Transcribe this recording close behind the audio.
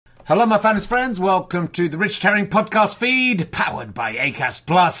Hello, my fans, friends. Welcome to the Richard Herring podcast feed, powered by Acast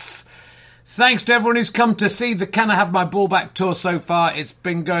Plus. Thanks to everyone who's come to see the Can I Have My Ball Back tour so far. It's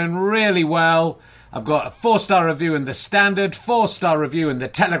been going really well. I've got a 4-star review in The Standard, 4-star review in The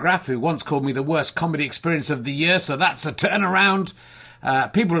Telegraph, who once called me the worst comedy experience of the year, so that's a turnaround.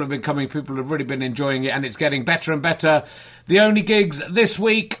 People have been coming, people have really been enjoying it, and it's getting better and better. The only gigs this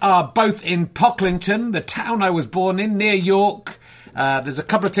week are both in Pocklington, the town I was born in, near York. There's a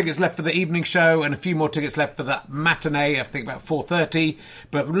couple of tickets left for the evening show and a few more tickets left for that matinee, I think about 4:30.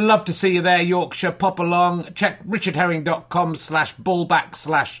 But we'd love to see you there, Yorkshire. Pop along. Check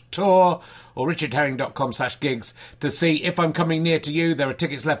richardherring.com/ballback/tour or richardherring.com/gigs to see if I'm coming near to you. There are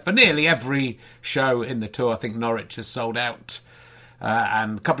tickets left for nearly every show in the tour. I think Norwich has sold out.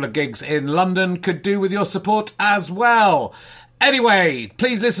 And a couple of gigs in London could do with your support as well. Anyway,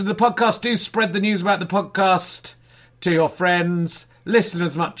 please listen to the podcast. Do spread the news about the podcast to your friends. Listen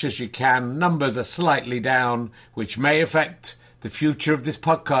as much as you can. Numbers are slightly down, which may affect the future of this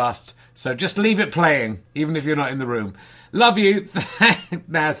podcast. So just leave it playing, even if you're not in the room. Love you.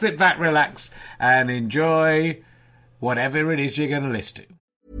 Now sit back, relax, and enjoy whatever it is you're going to listen to.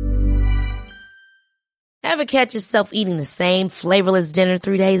 Ever catch yourself eating the same flavorless dinner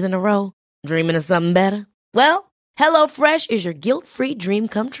 3 days in a row? Dreaming of something better? Well, HelloFresh is your guilt-free dream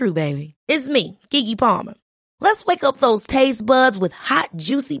come true, baby. It's me, Keke Palmer. Let's wake up those taste buds with hot,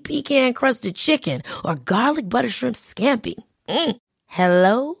 juicy pecan-crusted chicken or garlic butter shrimp scampi.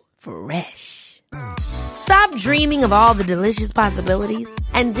 Hello Fresh. Stop dreaming of all the delicious possibilities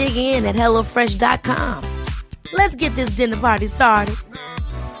and dig in at HelloFresh.com. Let's get this dinner party started.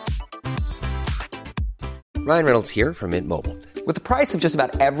 Ryan Reynolds here from Mint Mobile. With the price of just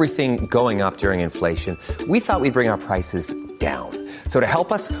about everything going up during inflation, we thought we'd bring our prices down. So to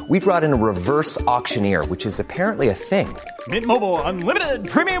help us, we brought in a reverse auctioneer, which is apparently a thing. Mint Mobile Unlimited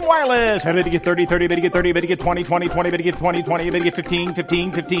Premium Wireless. How to get 30, 30, bit to get 30, bit to get 20, 20, 20, bit to get 20, 20, bit to get 15,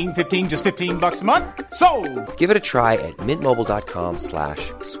 15, 15, 15, just $15 a month? Sold! Give it a try at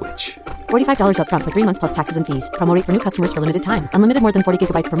mintmobile.com/switch. $45 up front for 3 months plus taxes and fees. Promo rate for new customers for limited time. Unlimited more than 40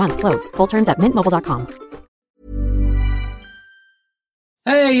 gigabytes per month. Slows full terms at mintmobile.com.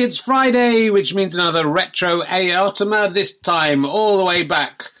 Hey, it's Friday, which means another retro Aotama, this time all the way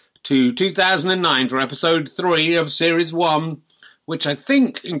back to 2009 for episode 3 of series 1, which I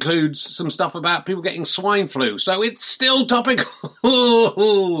think includes some stuff about people getting swine flu, so it's still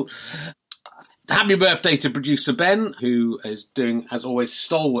topical. Happy birthday to producer Ben, who is doing, as always,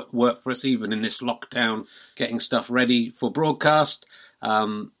 stalwart work for us, even in this lockdown, getting stuff ready for broadcast.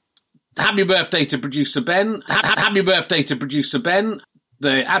 Happy birthday to producer Ben. Happy birthday to producer Ben.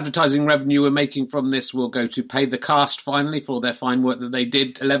 The advertising revenue we're making from this will go to pay the cast, finally, for all their fine work that they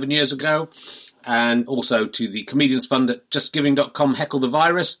did 11 years ago. And also to the Comedians Fund at justgiving.com, Heckle the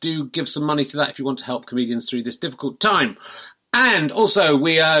Virus. Do give some money to that if you want to help comedians through this difficult time. And also,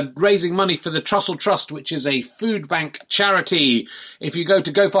 we are raising money for the Trussell Trust, which is a food bank charity. If you go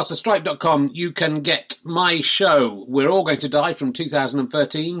to gofasterstripe.com, you can get my show, We're All Going to Die, from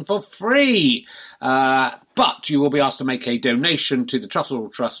 2013 for free. But you will be asked to make a donation to the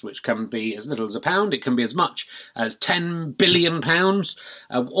Trussell Trust, which can be as little as £1. It can be as much as £10 billion.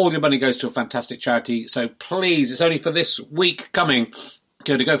 All your money goes to a fantastic charity. So please, it's only for this week coming.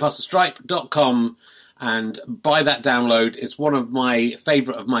 Go to gofasterstripe.com and buy that download. It's one of my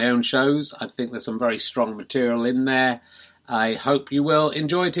favourite of my own shows. I think there's some very strong material in there. I hope you will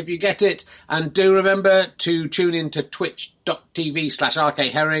enjoy it if you get it. And do remember to tune in to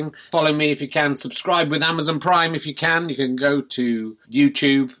twitch.tv/RKHerring. Follow me if you can. Subscribe with Amazon Prime if you can. You can go to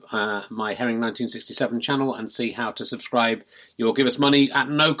YouTube, my Herring 1967 channel, and see how to subscribe. You'll give us money at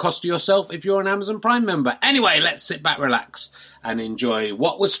no cost to yourself if you're an Amazon Prime member. Anyway, let's sit back, relax, and enjoy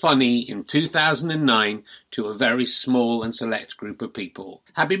what was funny in 2009 to a very small and select group of people.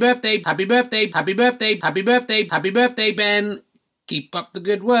 Happy birthday, happy birthday, happy birthday, happy birthday, happy birthday, Ben. Keep up the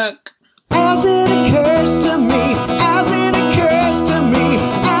good work. As it occurs to me, as it occurs to me,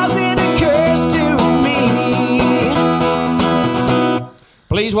 as it occurs to me.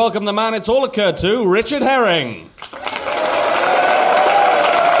 Please welcome the man it's all occurred to, Richard Herring.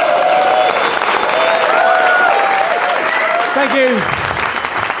 Thank you.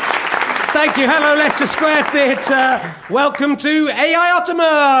 Thank you. Hello, Leicester Square Theatre. Welcome to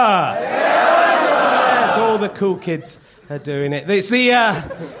Aotama. Yes, all the cool kids are doing it. It's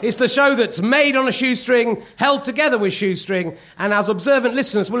the show that's made on a shoestring, held together with shoestring, and as observant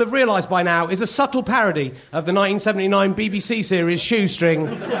listeners will have realised by now, is a subtle parody of the 1979 BBC series Shoestring,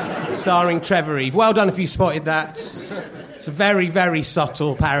 starring Trevor Eve. Well done if you spotted that. It's a very, very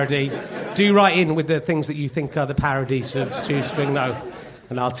subtle parody. Do write in with the things that you think are the parodies of Shoestring, though.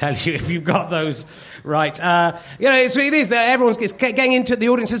 and I'll tell you if you've got those right. It is. Everyone's getting into it. The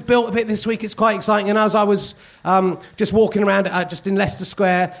audience has built a bit this week. It's quite exciting. And as I was just walking around just in Leicester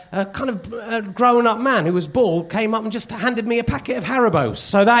Square, a kind of grown-up man who was bald came up and just handed me a packet of Haribos.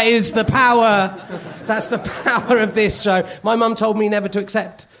 So that is the power. That's the power of this show. My mum told me never to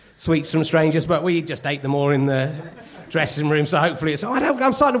accept sweets from strangers, but we just ate them all in the dressing room, so hopefully it's...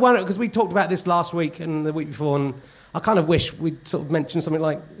 I'm starting to wonder, because we talked about this last week and the week before, and I kind of wish we'd sort of mentioned something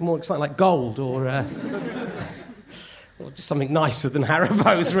like more exciting, like gold, or just something nicer than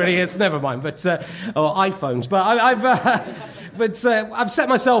Haribos, really is. Never mind, or iPhones. But I've set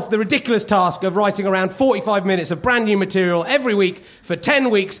myself the ridiculous task of writing around 45 minutes of brand new material every week for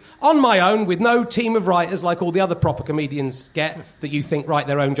 10 weeks on my own, with no team of writers like all the other proper comedians get that you think write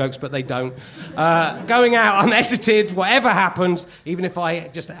their own jokes, but they don't. Going out unedited, whatever happens, even if I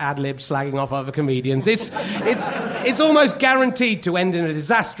just ad-lib slagging off other comedians. It's almost guaranteed to end in a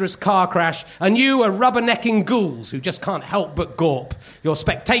disastrous car crash, and you are rubbernecking ghouls who just can't help but gawp. You're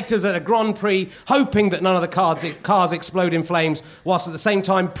spectators at a Grand Prix, hoping that none of the cars explode in flames, whilst at the same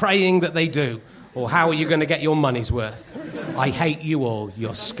time praying that they do. Or how are you going to get your money's worth? I hate you all,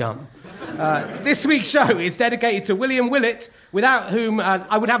 you're scum. This week's show is dedicated to William Willett, without whom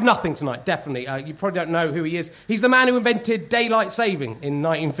I would have nothing tonight, definitely. You probably don't know who he is. He's the man who invented daylight saving in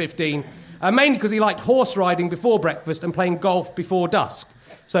 1915, mainly because he liked horse riding before breakfast and playing golf before dusk.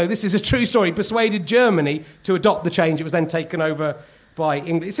 So this is a true story. He persuaded Germany to adopt the change. It was then taken over by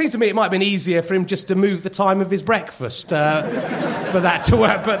England. It seems to me it might have been easier for him just to move the time of his breakfast for that to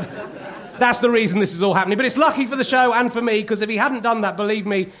work, but that's the reason this is all happening. But it's lucky for the show and for me, because if he hadn't done that, believe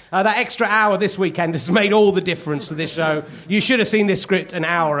me, that extra hour this weekend has made all the difference to this show. You should have seen this script an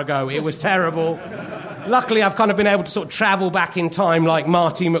hour ago. It was terrible. Luckily, I've kind of been able to sort of travel back in time like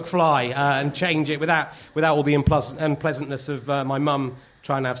Marty McFly and change it without all the unpleasantness of my mum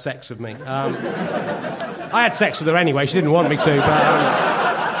trying to have sex with me. I had sex with her anyway. She didn't want me to, but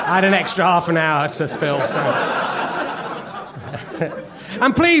I had an extra half an hour to spill. So.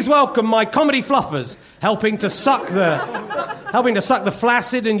 And please welcome my comedy fluffers, helping to suck the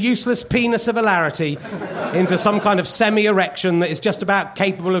flaccid and useless penis of hilarity into some kind of semi-erection that is just about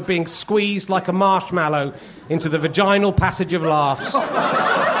capable of being squeezed like a marshmallow into the vaginal passage of laughs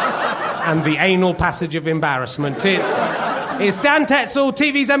and the anal passage of embarrassment. It's Dan Tetzel,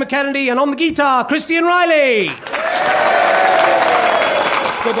 TV's Emma Kennedy, and on the guitar, Christian Riley. Good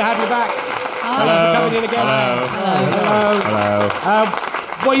to have you back. Thanks for coming in again. Hello.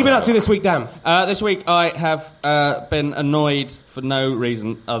 What have you been up to this week, Dan? This week I have been annoyed for no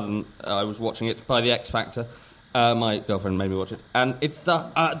reason other than I was watching it by the X Factor. My girlfriend made me watch it. And it's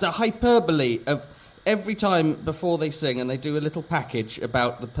the hyperbole of every time before they sing and they do a little package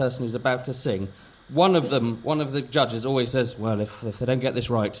about the person who's about to sing. One of the judges always says, well, if they don't get this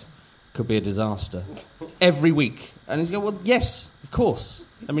right, it could be a disaster. Every week. And he's going, well, yes, of course.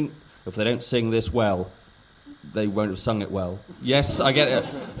 I mean, if they don't sing this well, they won't have sung it well. Yes, I get it.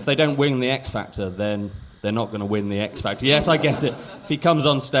 If they don't win the X Factor, then they're not going to win the X Factor. Yes, I get it. If he comes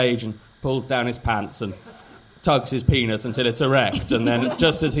on stage and pulls down his pants and tugs his penis until it's erect, and then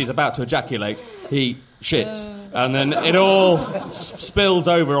just as he's about to ejaculate, he shits. And then it all spills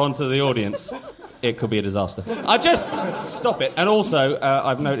over onto the audience. It could be a disaster. I just stop it. And also,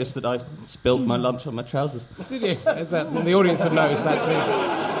 I've noticed that I spilled my lunch on my trousers. Did you? The audience have noticed that too.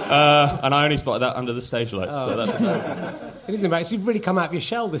 And I only spotted that under the stage lights. So that's it is embarrassing. You've really come out of your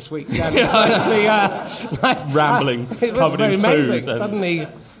shell this week. Dan. It's nice to see, rambling, it was covered very in amazing. food. Suddenly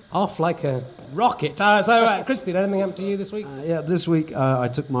off like a rocket. Christine, anything happened to you this week? This week I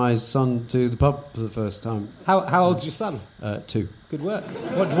took my son to the pub for the first time. How old's your son? 2. Good work.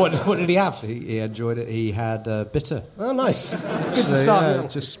 What did he have? He enjoyed it. He had bitter. Oh, nice. Good to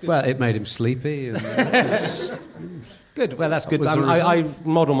start. It made him sleepy. And good. Well, that's good. I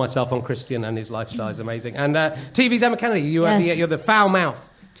model myself on Christian, and his lifestyle is amazing. And TV's Emma Kennedy. You're the foul mouth.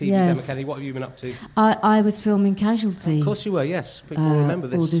 TV's Emma Kennedy. What have you been up to? I was filming Casualty. Of course you were. Yes, people will remember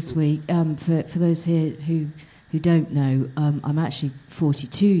this. All this week. For those here who don't know, I'm actually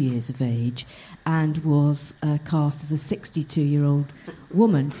 42 years of age and was cast as a 62-year-old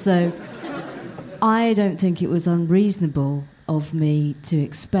woman. So I don't think it was unreasonable of me to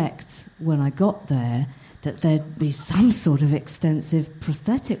expect when I got there that there'd be some sort of extensive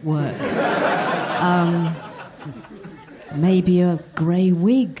prosthetic work. Maybe a grey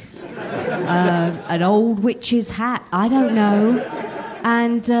wig, an old witch's hat, I don't know.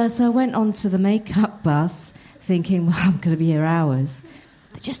 And so I went onto the makeup bus thinking, well, I'm going to be here hours.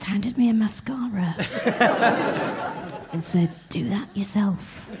 They just handed me a mascara and said, do that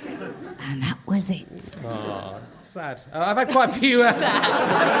yourself. And that was it. Oh, sad. I've had quite a few... It's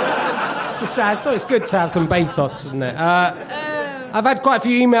a sad... So it's good to have some bathos, isn't it? I've had quite a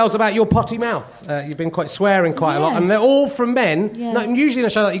few emails about your potty mouth. You've been quite swearing quite a lot, and they're all from men. Yes. No, usually in a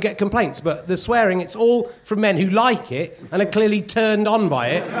show like you get complaints, but the swearing, it's all from men who like it and are clearly turned on by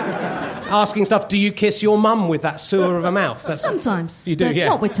it, asking stuff, do you kiss your mum with that sewer of a mouth? Sometimes. You do, but yeah.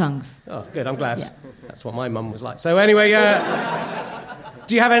 not with tongues. Oh, good, I'm glad. Yeah. That's what my mum was like. So anyway,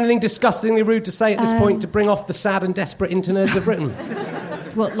 do you have anything disgustingly rude to say at this point to bring off the sad and desperate internerds of Britain?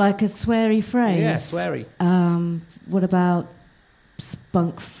 What, like a sweary phrase? Yeah, sweary. What about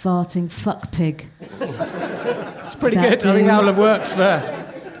spunk farting fuck pig? It's pretty good. I think that'll have worked for...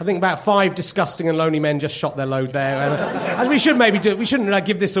 I think about 5 disgusting and lonely men just shot their load there. As we should maybe do, we shouldn't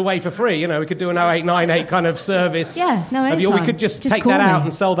give this away for free. You know, we could do an 0898 kind of service. Yeah, no, Or anytime. we could just take call that out me.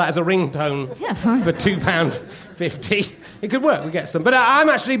 and sell that as a ringtone for £2.50. It could work. We get some. But I've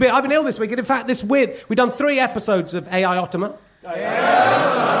been ill this week. And in fact, we've done 3 episodes of AI Ottoman.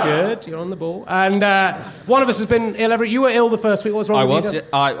 Good, you're on the ball. And one of us has been ill. You were ill the first week. What was wrong with you?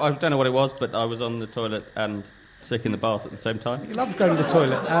 I don't know what it was, but I was on the toilet and sick in the bath at the same time. You love going to the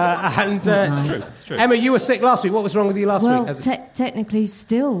toilet. Nice. It's true. Emma, you were sick last week. What was wrong with you last Well, week? technically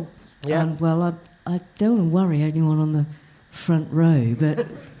still Yeah. unwell. I don't want to worry anyone on the front row, but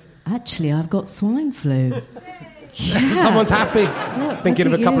actually I've got swine flu. Yeah. Someone's happy. Look, Thinking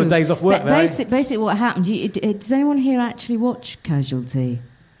of look a at couple you. of days off work there. Basically what happened, does anyone here actually watch Casualty?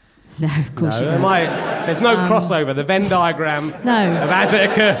 No, of course you don't. There's no crossover. The Venn diagram No. of as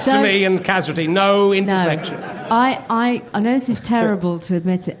it occurs to Don't- me and Casualty. No intersection. No. I know this is terrible to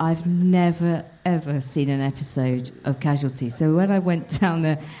admit it. I've never, ever seen an episode of Casualty. So when I went down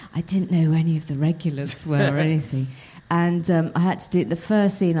there, I didn't know who any of the regulars were or anything. And I had to do it. The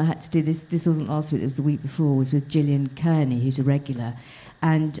first scene I had to do, this wasn't last week, it was the week before, was with Gillian Kearney, who's a regular.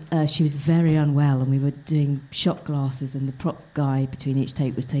 And she was very unwell, and we were doing shot glasses, and the prop guy between each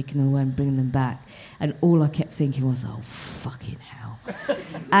take was taking them away and bringing them back. And all I kept thinking was, oh, fucking hell.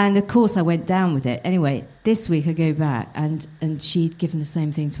 And, of course, I went down with it. Anyway, this week I go back, and she'd given the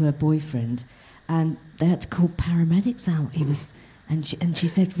same thing to her boyfriend, and they had to call paramedics out. He was... And she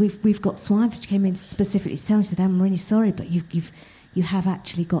said, we've got swine flu. She came in specifically to tell me, she said, I'm really sorry, but you have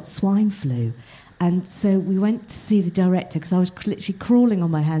actually got swine flu. And so we went to see the director, because I was literally crawling on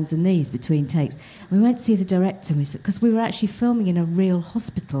my hands and knees between takes. And we went to see the director, because we were actually filming in a real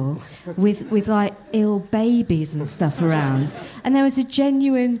hospital with like ill babies and stuff around. And there was a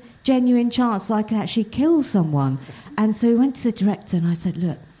genuine chance that I could actually kill someone. And so we went to the director, and I said,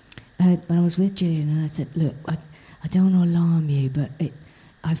 look, and I was with Gillian, and I said, look, I don't want to alarm you, but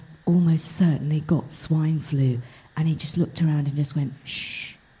I've almost certainly got swine flu. And he just looked around and just went,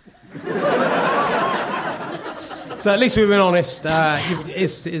 shh. So at least we've been honest.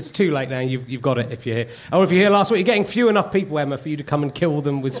 It's too late now. You've got it if you're here. Or if you're here last week, you're getting few enough people, Emma, for you to come and kill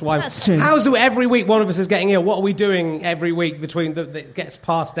them with swine. That's true. How's it every week one of us is getting ill? What are we doing every week between that gets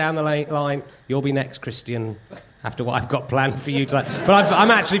passed down the line? You'll be next, Christian, after what I've got planned for you tonight. But I'm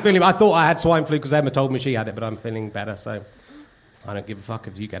actually feeling... I thought I had swine flu because Emma told me she had it, but I'm feeling better, so... I don't give a fuck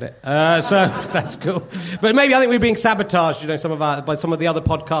if you get it. So that's cool. But maybe I think we're being sabotaged, by some of the other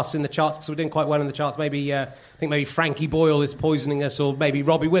podcasts in the charts, because we're doing quite well in the charts. Maybe I think maybe Frankie Boyle is poisoning us, or maybe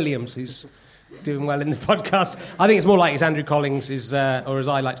Robbie Williams, who's doing well in the podcast. I think it's more like it's Andrew Collins, or as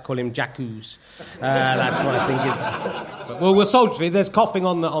I like to call him, Jackoos. That's what I think is. But we'll soldier. If there's coughing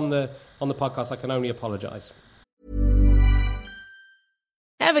on the podcast, I can only apologise.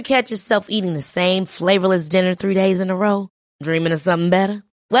 Ever catch yourself eating the same flavorless dinner 3 days in a row? Dreaming of something better?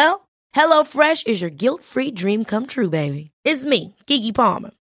 Well, HelloFresh is your guilt-free dream come true, baby. It's me, Keke Palmer.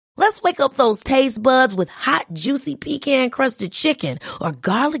 Let's wake up those taste buds with hot, juicy pecan-crusted chicken or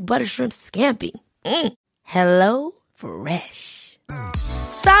garlic butter shrimp scampi. Hello Fresh.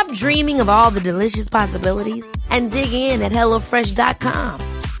 Stop dreaming of all the delicious possibilities and dig in at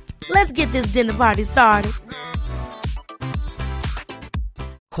HelloFresh.com. Let's get this dinner party started.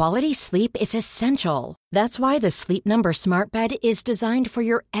 Quality sleep is essential. That's why the Sleep Number Smart Bed is designed for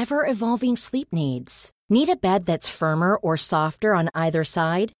your ever-evolving sleep needs. Need a bed that's firmer or softer on either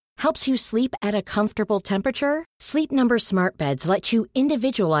side? Helps you sleep at a comfortable temperature? Sleep Number Smart Beds let you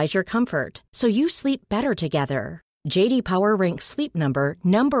individualize your comfort, so you sleep better together. J.D. Power ranks Sleep Number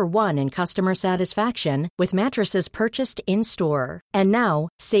number 1 in customer satisfaction with mattresses purchased in-store. And now,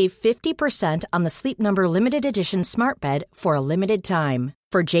 save 50% on the Sleep Number Limited Edition Smart Bed for a limited time.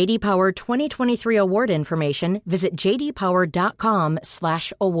 For J.D. Power 2023 award information, visit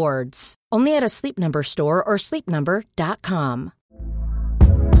jdpower.com/awards. Only at a Sleep Number store or sleepnumber.com.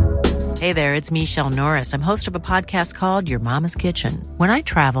 Hey there, it's Michelle Norris. I'm host of a podcast called Your Mama's Kitchen. When I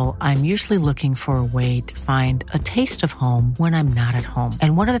travel, I'm usually looking for a way to find a taste of home when I'm not at home.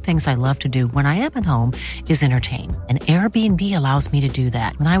 And one of the things I love to do when I am at home is entertain. And Airbnb allows me to do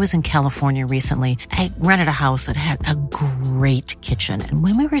that. When I was in California recently, I rented a house that had a great kitchen. And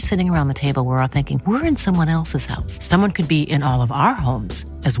when we were sitting around the table, we were all thinking, we're in someone else's house. Someone could be in all of our homes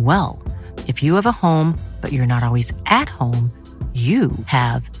as well. If you have a home, but you're not always at home, you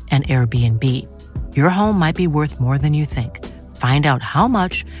have an Airbnb. Your home might be worth more than you think. Find out how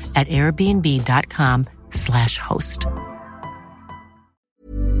much at airbnb.com/host.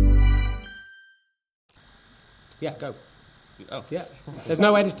 Yeah, go. Oh. Yeah. There's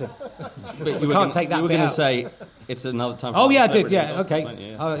no editor. But we can't take that You were bit going out. to say it's another time for Oh, yeah, I celebrity did, yeah, gossip, okay. weren't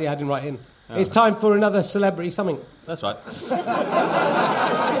you? Oh, yeah, I didn't write in. Oh. It's time for another celebrity something. That's right.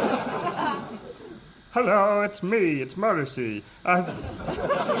 Hello, it's me. It's Morrissey. I've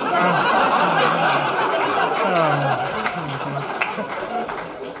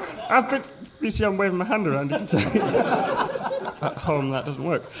been... You see, I'm waving my hand around. You can say. At home, that doesn't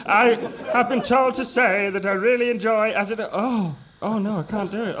work. I have been told to say that I really enjoy as it... Oh, no, I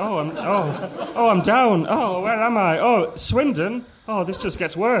can't do it. I'm down. Oh, where am I? Oh, Swindon. Oh, this just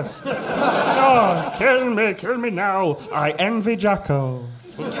gets worse. Oh, kill me now. I envy Jacko.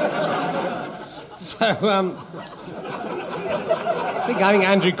 So, I think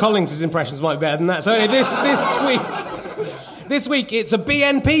Andrew Collins' impressions might be better than that. So this week it's a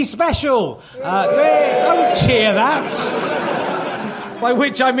BNP special. Don't cheer that. By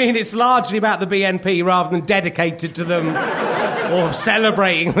which I mean it's largely about the BNP rather than dedicated to them or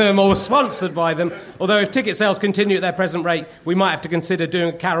celebrating them or sponsored by them. Although if ticket sales continue at their present rate, we might have to consider doing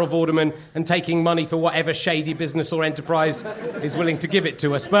a Carol Vorderman and taking money for whatever shady business or enterprise is willing to give it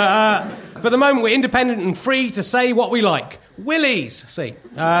to us. But for the moment, we're independent and free to say what we like. Willies, see.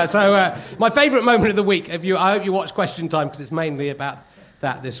 So my favourite moment of the week, I hope you watch Question Time because it's mainly about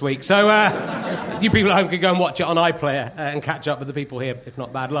that this week. So you people at home can go and watch it on iPlayer and catch up with the people here, if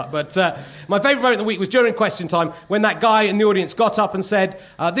not bad luck. But my favourite moment of the week was during Question Time when that guy in the audience got up and said,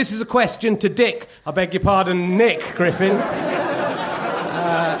 this is a question to Dick, I beg your pardon, Nick Griffin.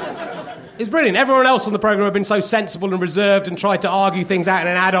 It's brilliant. Everyone else on the programme had been so sensible and reserved and tried to argue things out in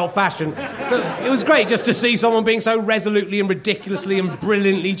an adult fashion. So it was great just to see someone being so resolutely and ridiculously and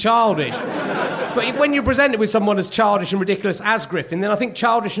brilliantly childish. But when you're presented with someone as childish and ridiculous as Griffin, then I think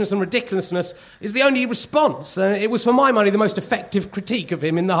childishness and ridiculousness is the only response. And it was, for my money, the most effective critique of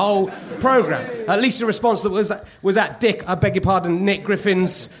him in the whole programme. At least a response that was at Dick, I beg your pardon, Nick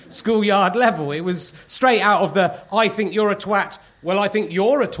Griffin's schoolyard level. It was straight out of the I think you're a twat, well, I think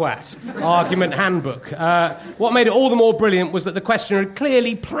you're a twat argument handbook. What made it all the more brilliant was that the questioner had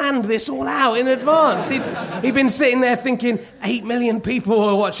clearly planned this all out in advance. He'd been sitting there thinking, 8 million people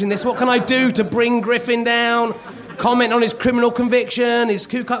are watching this. What can I do to bring Griffin down? Comment on his criminal conviction, his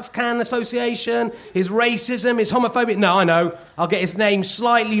Ku Klux Klan association, his racism, his homophobia. No, I know. I'll get his name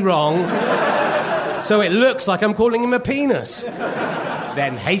slightly wrong so it looks like I'm calling him a penis.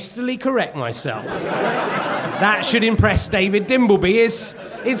 Then hastily correct myself. That should impress David Dimbleby.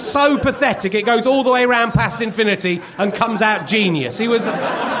 It's so pathetic. It goes all the way around past infinity and comes out genius. He was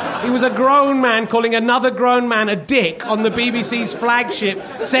a grown man calling another grown man a dick on the BBC's flagship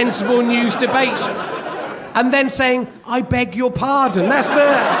Sensible News debate show. And then saying, I beg your pardon. That's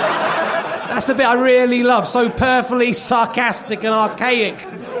the bit I really love. So perfectly sarcastic and archaic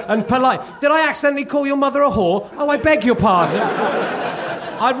and polite. Did I accidentally call your mother a whore? Oh, I beg your pardon.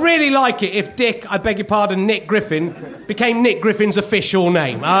 I'd really like it if Dick, I beg your pardon, Nick Griffin, became Nick Griffin's official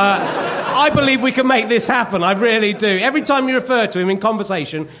name. I believe we can make this happen, I really do. Every time you refer to him in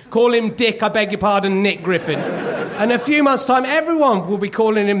conversation, call him Dick, I beg your pardon, Nick Griffin. And in a few months' time, everyone will be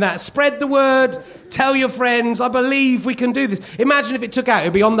calling him that. Spread the word, tell your friends, I believe we can do this. Imagine if it took out, it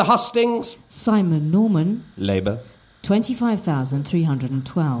would be on the hustings. Simon Norman. Labour.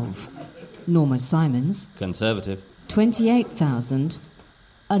 25,312. Norma Simons. Conservative.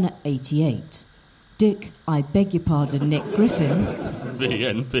 28,088. Dick, I beg your pardon, Nick Griffin.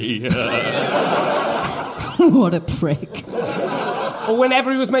 BNP. What a prick. Or whenever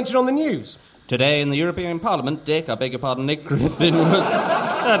he was mentioned on the news. Today in the European Parliament, Dick, I beg your pardon, Nick Griffin.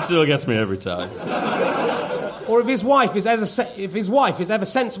 That still gets me every time. Or if his wife is ever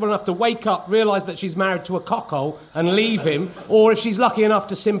sensible enough to wake up, realise that she's married to a cockhole and leave him, or if she's lucky enough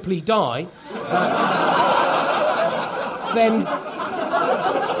to simply die,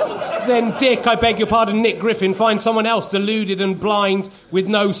 then Dick, I beg your pardon, Nick Griffin, finds someone else deluded and blind with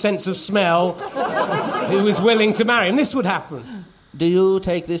no sense of smell who is willing to marry him. This would happen. Do you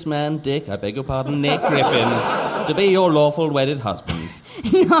take this man, Dick, I beg your pardon, Nick Griffin, to be your lawful wedded husband?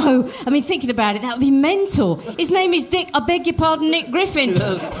 No, I mean, thinking about it, that would be mental. His name is Dick, I beg your pardon, Nick Griffin.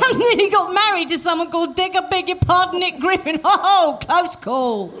 And then he got married to someone called Dick, I beg your pardon, Nick Griffin. Oh, close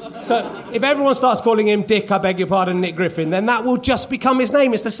call. So if everyone starts calling him Dick, I beg your pardon, Nick Griffin, then that will just become his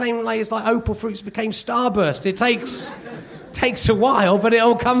name. It's the same way as like Opal Fruits became Starburst. It takes a while, but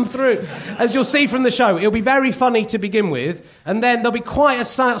it'll come through. As you'll see from the show, it'll be very funny to begin with, and then there'll be quite a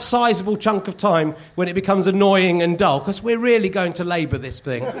sizable chunk of time when it becomes annoying and dull, because we're really going to labour this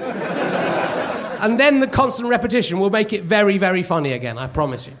thing. And then the constant repetition will make it very, very funny again, I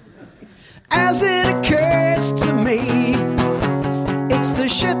promise you. As it occurs to me, it's the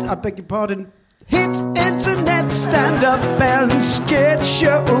shit, I beg your pardon, hit internet stand-up and sketch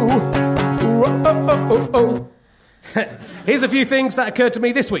show. Oh. Here's a few things that occurred to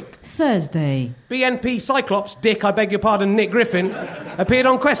me this week. Thursday. BNP Cyclops, Dick, I beg your pardon, Nick Griffin, appearing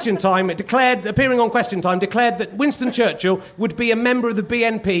on Question Time, declared that Winston Churchill would be a member of the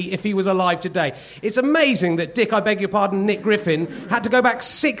BNP if he was alive today. It's amazing that Dick, I beg your pardon, Nick Griffin had to go back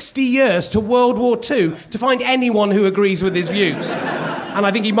 60 years to World War II to find anyone who agrees with his views. And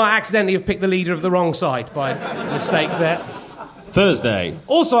I think he might accidentally have picked the leader of the wrong side by mistake there. Thursday.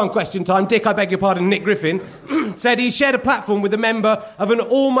 Also on Question Time, Dick, I beg your pardon, Nick Griffin, said he shared a platform with a member of an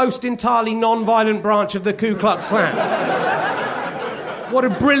almost entirely non-violent branch of the Ku Klux Klan. What a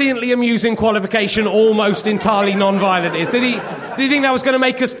brilliantly amusing qualification almost entirely non-violent is. Did he think that was going to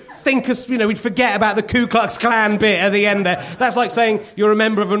make us think we'd forget about the Ku Klux Klan bit at the end there? That's like saying you're a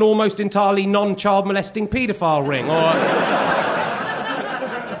member of an almost entirely non-child molesting paedophile ring, or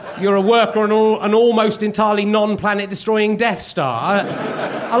you're a worker on an almost entirely non-planet destroying Death Star.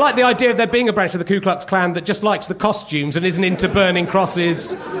 I like the idea of there being a branch of the Ku Klux Klan that just likes the costumes and isn't into burning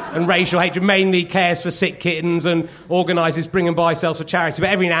crosses and racial hatred, mainly cares for sick kittens and organises bring and buy sales for charity, but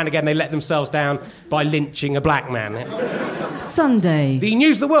every now and again they let themselves down by lynching a black man. Sunday. The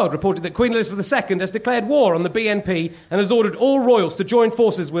News of the World reported that Queen Elizabeth II has declared war on the BNP and has ordered all royals to join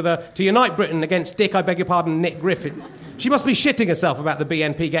forces with her to unite Britain against Dick, I beg your pardon, Nick Griffin. She must be shitting herself about the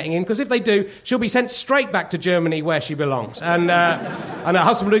BNP getting in, because if they do, she'll be sent straight back to Germany where she belongs. And her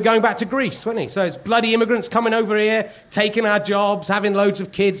husband will be going back to Greece, won't he? So it's bloody immigrants coming over here, taking our jobs, having loads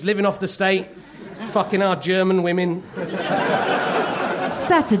of kids, living off the state, fucking our German women.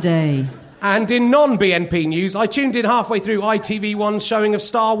 Saturday. And in non-BNP news, I tuned in halfway through ITV1's showing of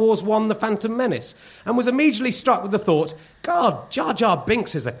Star Wars 1: The Phantom Menace and was immediately struck with the thought, God, Jar Jar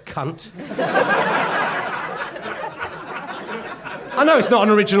Binks is a cunt. I know it's not an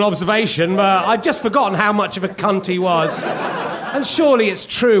original observation, but I'd just forgotten how much of a cunt he was. And surely it's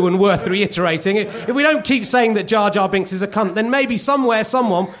true and worth reiterating. If we don't keep saying that Jar Jar Binks is a cunt, then maybe somewhere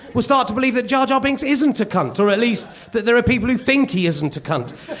someone will start to believe that Jar Jar Binks isn't a cunt, or at least that there are people who think he isn't a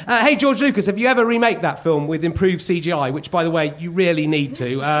cunt. Hey, George Lucas, have you ever remade that film with improved CGI, which, by the way, you really need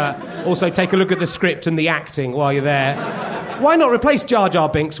to? Also, take a look at the script and the acting while you're there. Why not replace Jar Jar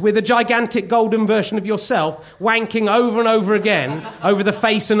Binks with a gigantic golden version of yourself wanking over and over again over the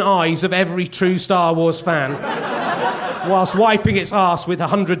face and eyes of every true Star Wars fan, whilst wiping its arse with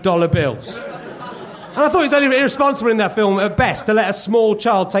 $100 bills? And I thought it was only irresponsible in that film, at best, to let a small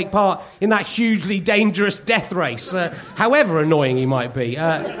child take part in that hugely dangerous death race, however annoying he might be.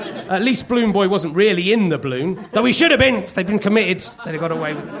 At least Balloon Boy wasn't really in the balloon, though he should have been. If they'd been committed, they'd have got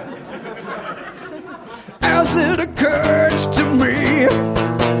away with it. As it occurs to me,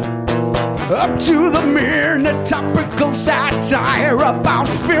 up to the minute topical satire about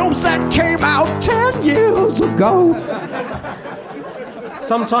films that came out 10 years ago.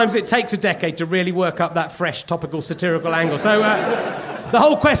 Sometimes it takes a decade to really work up that fresh topical satirical angle. So the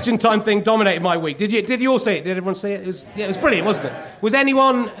whole Question Time thing dominated my week. Did you all see it? Did everyone see it? It was brilliant, wasn't it? Was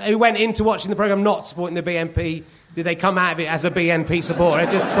anyone who went into watching the programme not supporting the BNP, did they come out of it as a BNP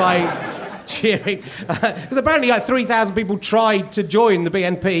supporter just by cheering? Because apparently like 3,000 people tried to join the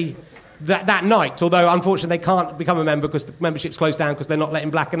BNP that night, although unfortunately they can't become a member because the membership's closed down because they're not letting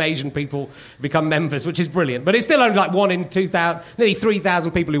black and Asian people become members, which is brilliant. But it's still only like 1 in 2,000, nearly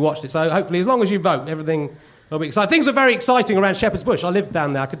 3,000 people who watched it. So hopefully, as long as you vote, everything will be exciting. Things are very exciting around Shepherd's Bush. I lived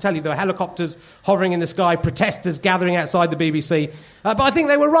down there. I could tell you there were helicopters hovering in the sky, protesters gathering outside the BBC. But I think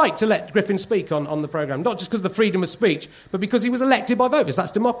they were right to let Griffin speak on the programme, not just because of the freedom of speech, but because he was elected by voters.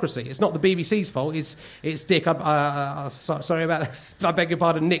 That's democracy. It's not the BBC's fault. It's Dick, sorry about this, I beg your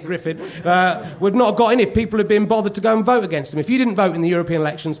pardon, Nick Griffin, would not have got in if people had been bothered to go and vote against him. If you didn't vote in the European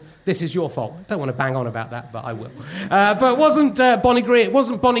elections, this is your fault. I don't want to bang on about that, but I will. But wasn't Bonnie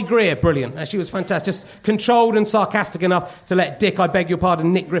Greer brilliant? She was fantastic, just controlled and sarcastic enough to let Dick, I beg your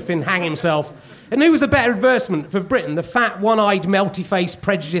pardon, Nick Griffin hang himself. And who was the better advertisement for Britain? The fat, one-eyed, melty-faced,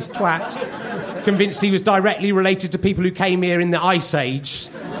 prejudiced twat convinced he was directly related to people who came here in the Ice Age,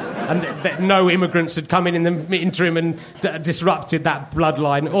 and that no immigrants had come in the interim and disrupted that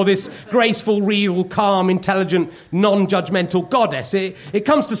bloodline. Or this graceful, real, calm, intelligent, non-judgmental goddess. It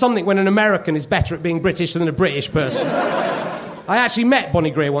comes to something when an American is better at being British than a British person. I actually met Bonnie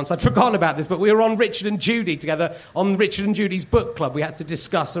Greer once. I'd forgotten about this, but we were on Richard and Judy together on Richard and Judy's book club. We had to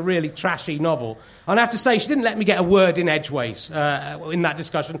discuss a really trashy novel. And I have to say, she didn't let me get a word in edgeways in that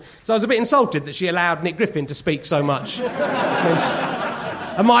discussion. So I was a bit insulted that she allowed Nick Griffin to speak so much.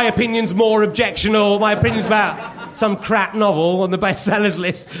 And my opinion's more objectionable. My opinion's about some crap novel on the bestsellers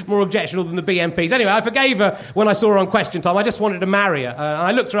list more objectionable than the BMPs. Anyway, I forgave her when I saw her on Question Time. I just wanted to marry her.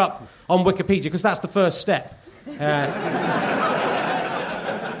 I looked her up on Wikipedia because that's the first step.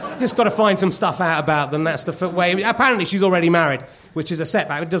 Just got to find some stuff out about them. That's the way. Apparently, she's already married, which is a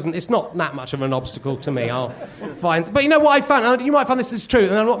setback. It's not that much of an obstacle to me. I'll find. But you know what I found? You might find this is true,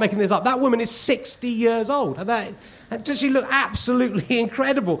 and I'm not making this up. That woman is 60 years old. Does she look absolutely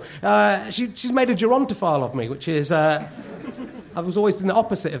incredible? She's made a gerontophile of me, which is. I've always been the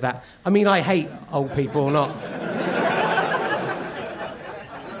opposite of that. I mean, I hate old people, not.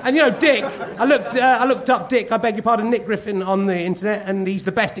 And, you know, Dick, I looked up Dick, I beg your pardon, Nick Griffin on the internet, and he's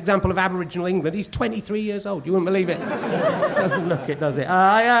the best example of Aboriginal England. He's 23 years old. You wouldn't believe it. Doesn't look it, does it?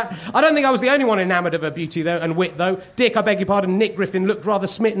 I don't think I was the only one enamoured of her beauty, though, and wit, though. Dick, I beg your pardon, Nick Griffin looked rather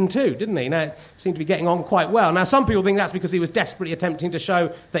smitten, too, didn't he? Now, seemed to be getting on quite well. Now, some people think that's because he was desperately attempting to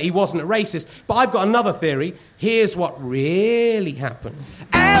show that he wasn't a racist, but I've got another theory. Here's what really happened.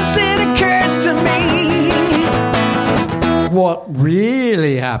 As it occurs to me... What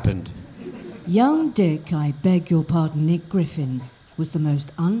really happened? Young Dick, I beg your pardon, Nick Griffin, was the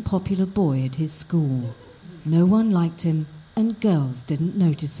most unpopular boy at his school. No one liked him, and girls didn't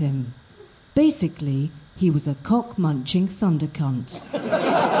notice him. Basically, he was a cock-munching thundercunt.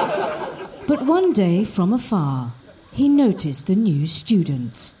 But one day, from afar, he noticed a new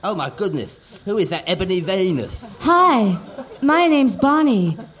student. Oh, my goodness. Who is that Ebony Venus? Hi, my name's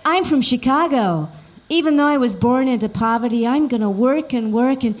Bonnie. I'm from Chicago. Even though I was born into poverty, I'm going to work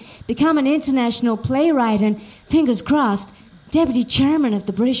and become an international playwright and, fingers crossed, deputy chairman of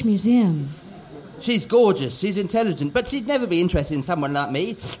the British Museum. She's gorgeous, she's intelligent, but she'd never be interested in someone like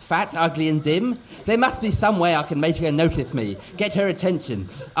me, fat, ugly and dim. There must be some way I can make her notice me, get her attention.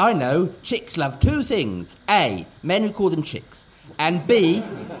 I know chicks love two things. A, men who call them chicks. And B,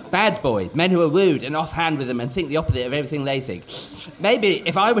 bad boys, men who are rude and offhand with them and think the opposite of everything they think. Maybe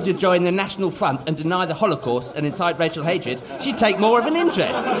if I were to join the National Front and deny the Holocaust and incite racial hatred, she'd take more of an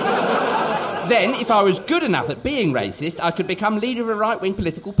interest. Then, if I was good enough at being racist, I could become leader of a right-wing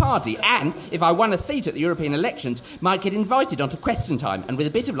political party, and if I won a seat at the European elections, might get invited onto Question Time, and with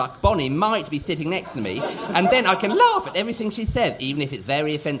a bit of luck, Bonnie might be sitting next to me, and then I can laugh at everything she says, even if it's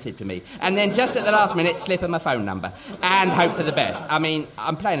very offensive to me, and then just at the last minute, slip her my phone number, and hope for the best. I mean,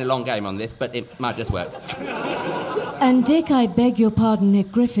 I'm playing a long game on this, but it might just work. And Dick, I beg your pardon,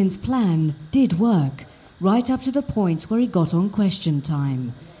 Nick Griffin's plan did work, right up to the point where he got on Question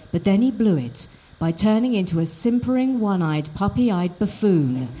Time. But then he blew it by turning into a simpering, one-eyed, puppy-eyed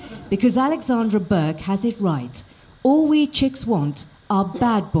buffoon. Because Alexandra Burke has it right. All we chicks want are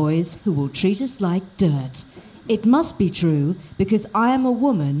bad boys who will treat us like dirt. It must be true because I am a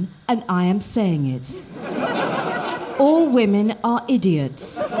woman and I am saying it. All women are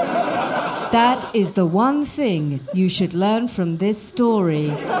idiots. That is the one thing you should learn from this story.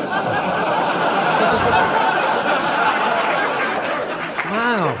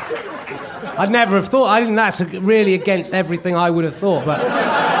 Wow. I'd never have thought. I think that's really against everything I would have thought. But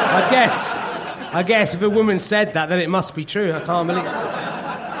I guess if a woman said that, then it must be true. I can't believe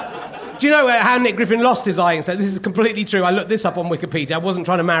it. Do you know how Nick Griffin lost his eye? This is completely true. I looked this up on Wikipedia. I wasn't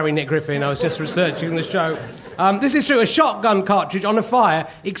trying to marry Nick Griffin. I was just researching the show. This is true. A shotgun cartridge on a fire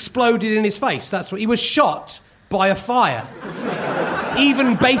exploded in his face. That's what he was shot by a fire.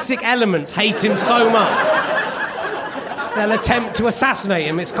 Even basic elements hate him so much. They'll attempt to assassinate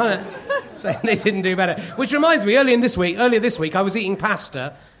him. It's kind of... They didn't do better. Which reminds me, earlier this week, I was eating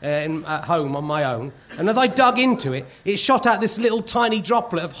pasta at home on my own, and as I dug into it, it shot out this little tiny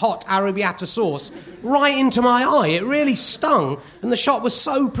droplet of hot arrabbiata sauce right into my eye. It really stung, and the shot was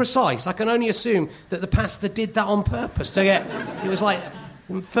so precise, I can only assume that the pasta did that on purpose to get... It was like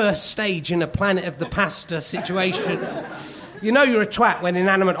first stage in a Planet of the Pasta situation. You know you're a twat when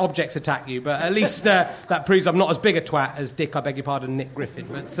inanimate objects attack you, but at least that proves I'm not as big a twat as Dick, I beg your pardon, Nick Griffin.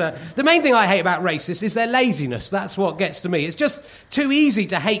 But the main thing I hate about racists is their laziness. That's what gets to me. It's just too easy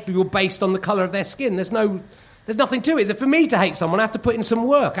to hate people based on the colour of their skin. There's nothing to it. For me to hate someone, I have to put in some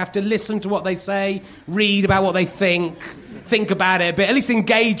work. I have to listen to what they say, read about what they think, think about it a bit, at least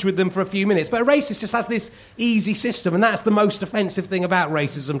engage with them for a few minutes. But a racist just has this easy system, and that's the most offensive thing about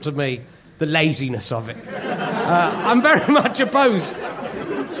racism to me, the laziness of it. I'm very much opposed to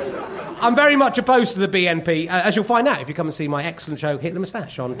the BNP, as you'll find out if you come and see my excellent show, Hit the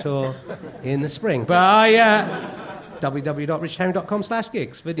Moustache, on tour in the spring. But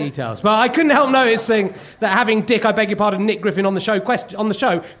www.richtown.com/gigs for details. But I couldn't help noticing that having Dick, I beg your pardon, Nick Griffin on the show,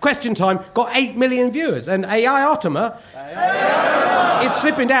 Question Time, got 8 million viewers, and AI Ottoman, it's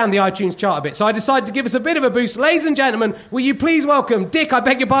slipping down the iTunes chart a bit, so I decided to give us a bit of a boost. Ladies and gentlemen, will you please welcome Dick, I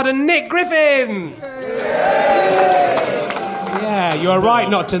beg your pardon, Nick Griffin? Yeah, you are right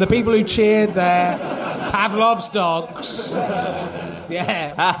not to. The people who cheered there, Pavlov's dogs.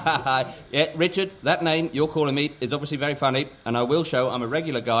 Yeah. Yeah, Richard, that name you're calling me is obviously very funny, and I will show I'm a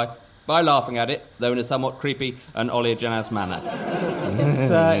regular guy by laughing at it, though in a somewhat creepy and oleaginous manner.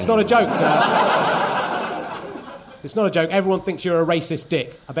 It's not a joke. It's not a joke. Everyone thinks you're a racist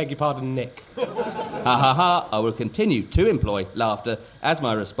dick. I beg your pardon, Nick. Ha ha ha. I will continue to employ laughter as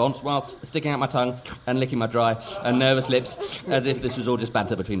my response whilst sticking out my tongue and licking my dry and nervous lips as if this was all just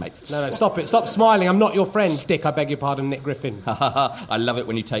banter between mates. No, stop it. Stop smiling. I'm not your friend, Dick. I beg your pardon, Nick Griffin. Ha ha ha. I love it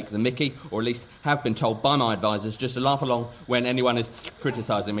when you take the mickey, or at least have been told by my advisors just to laugh along when anyone is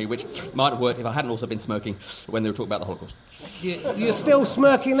criticising me, which might have worked if I hadn't also been smirking when they were talking about the Holocaust. You're still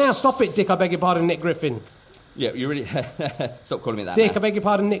smirking now. Stop it, Dick. I beg your pardon, Nick Griffin. Yeah, you really... Stop calling me that. Dick, now. I beg your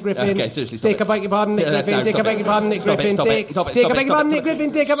pardon, Nick Griffin. Okay, seriously, stop Dick, I beg your pardon, Nick Griffin. Dick, I beg your pardon, Nick Griffin. Dick, I beg your pardon, Nick Griffin.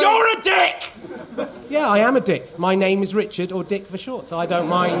 Dick, You're a dick! Yeah, I am a dick. My name is Richard, or Dick for short, so I don't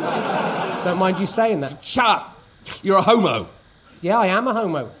mind you saying that. Shut up! You're a homo. Yeah, I am a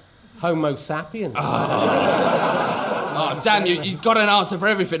homo. Homo sapiens. Oh, damn you. You've got an answer for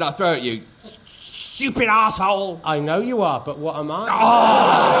everything I throw at you. Stupid asshole. I know you are, but what am I?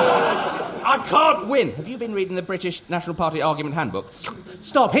 Oh! I can't win. Have you been reading the British National Party Argument Handbook?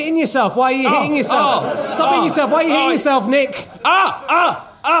 Stop hitting yourself. Why are you hitting yourself? Stop hitting yourself. Why are you hitting yourself, Nick?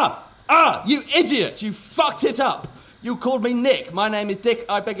 You idiot. You fucked it up. You called me Nick. My name is Dick.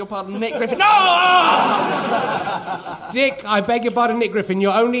 I beg your pardon, Nick Griffin. No! Dick, I beg your pardon, Nick Griffin.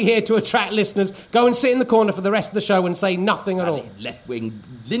 You're only here to attract listeners. Go and sit in the corner for the rest of the show and say nothing at all. Left-wing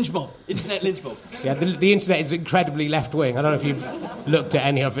lynch mob. Internet lynch mob. Yeah, the internet is incredibly left-wing. I don't know if you've looked at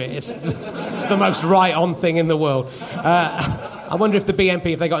any of it. It's the most right-on thing in the world. I wonder if the BNP,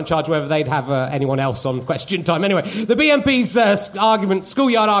 if they got in charge, whether they'd have anyone else on Question Time. Anyway, the BNP's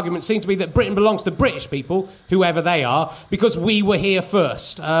schoolyard argument seemed to be that Britain belongs to British people, whoever they are, because we were here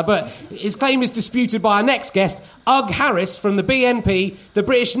first. But his claim is disputed by our next guest, Ugg Harris from the BNP, the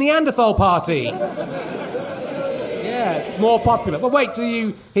British Neanderthal Party. Yeah, more popular. But wait till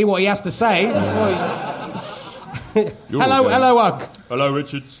you hear what he has to say. Hello, Ugg. Hello,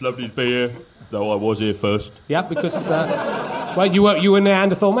 Richard. It's lovely to be here, though I was here first. Yeah, because... well, you were a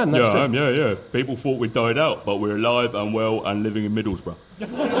Neanderthal man, that's true. Yeah. People thought we died out, but we're alive and well and living in Middlesbrough.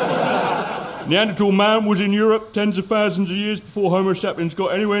 Neanderthal man was in Europe tens of thousands of years before Homo sapiens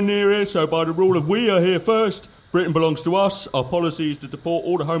got anywhere near here, so by the rule of we are here first, Britain belongs to us. Our policy is to deport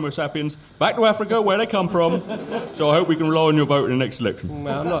all the Homo sapiens back to Africa, where they come from. So I hope we can rely on your vote in the next election.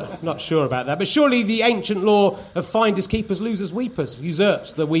 Well, I'm not sure about that. But surely the ancient law of finders, keepers, losers, weepers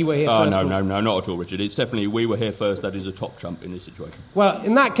usurps that we were here first. No, not at all, Richard. It's definitely we were here first that is a top trump in this situation. Well,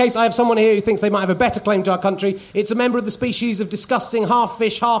 in that case, I have someone here who thinks they might have a better claim to our country. It's a member of the species of disgusting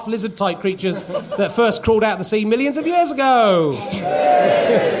half-fish, half-lizard-type creatures that first crawled out of the sea millions of years ago.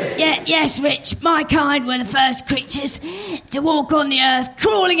 Yes, Rich. My kind were the first creatures to walk on the earth,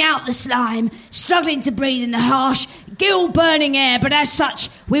 crawling out the slime, struggling to breathe in the harsh, gill-burning air, but as such,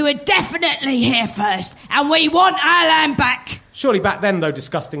 we were definitely here first, and we want our land back. Surely back then, though,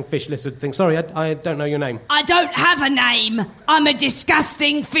 disgusting fish lizard thing. Sorry, I don't know your name. I don't have a name. I'm a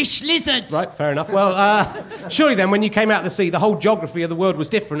disgusting fish lizard. Right, fair enough. Well, surely then, when you came out of the sea, the whole geography of the world was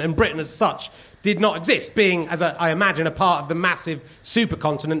different, and Britain as such did not exist, being, as I imagine, a part of the massive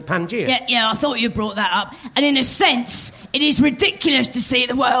supercontinent Pangaea. Yeah, I thought you brought that up. And in a sense, it is ridiculous to see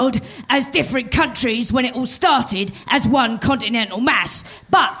the world as different countries when it all started as one continental mass.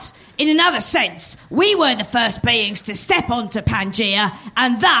 But in another sense, we were the first beings to step onto Pangaea,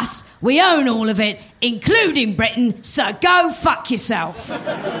 and thus we own all of it, including Britain, so go fuck yourself.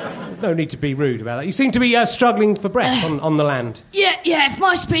 No need to be rude about that. You seem to be struggling for breath on the land. Yeah, if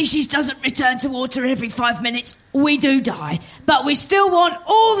my species doesn't return to water every 5 minutes, we do die. But we still want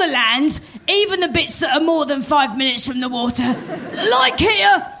all the land, even the bits that are more than 5 minutes from the water, like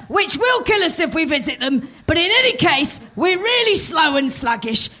here, which will kill us if we visit them. But in any case, we're really slow and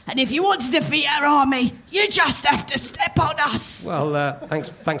sluggish, and if you want to defeat our army, you just have to step on us. Well,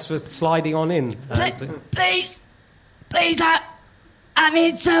 thanks for sliding on in. Please. Please, I'm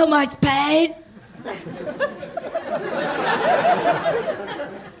in so much pain.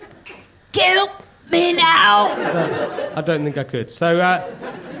 Kill me now. I don't think I could. So,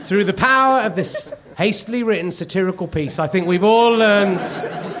 through the power of this hastily written satirical piece, I think we've all learned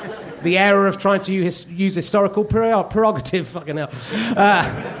the error of trying to use historical prerogative. Fucking hell.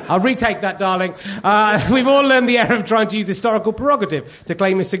 I'll retake that, darling. We've all learned the error of trying to use historical prerogative to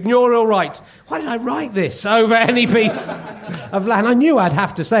claim a signorial right. Why did I write this over any piece of land? I knew I'd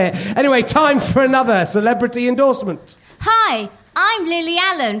have to say it. Anyway, time for another celebrity endorsement. Hi, I'm Lily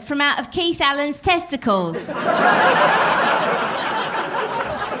Allen from Out of Keith Allen's Testicles.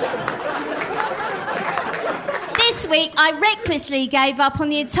 This week, I recklessly gave up on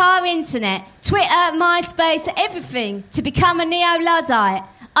the entire internet, Twitter, MySpace, everything, to become a neo-Luddite.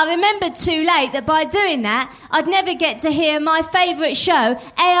 I remembered too late that by doing that, I'd never get to hear my favourite show,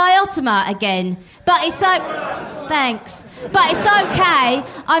 AI Ottoman, again. But it's Thanks. But it's okay.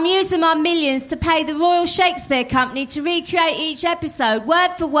 I'm using my millions to pay the Royal Shakespeare Company to recreate each episode,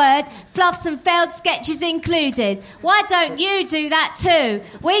 word for word, fluffs and failed sketches included. Why don't you do that too?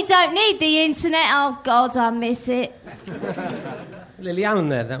 We don't need the internet. Oh, God, I miss it. Lily Allen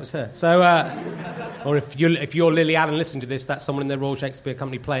there, that was her. So, or if you're Lily Allen listening to this, that's someone in the Royal Shakespeare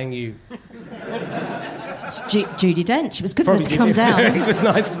Company playing you. It's Judi Dench. It was good for her to come down. It was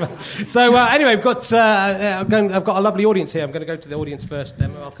nice. So, anyway, I've got a lovely audience here. I'm going to go to the audience first,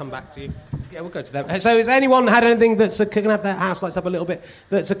 then I'll come back to you. Yeah, we'll go to them. So, has anyone had anything that's going to have their house lights up a little bit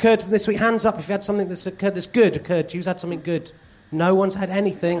that's occurred to them this week? Hands up if you had something that's occurred to you. Who's had something good? No one's had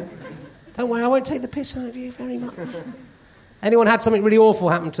anything. Don't worry, I won't take the piss out of you very much. Anyone had something really awful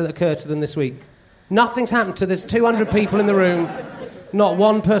occur to them this week? Nothing's happened to this. 200 people in the room. Not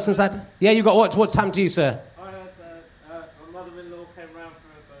one person's had... Yeah, you got what's happened to you, sir? I heard that my mother-in-law came round for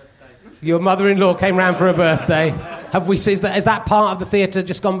her birthday. Your mother-in-law came round for her birthday. Is that part of the theatre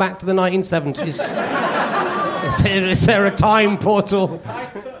just gone back to the 1970s? Is there a time portal?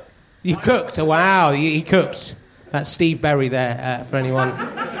 You cooked? Oh, wow, he cooked. That's Steve Berry there, for anyone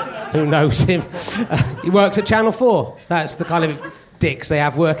who knows him. He works at Channel 4. That's the kind of dicks they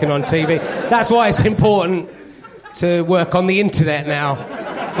have working on TV. That's why it's important to work on the internet now.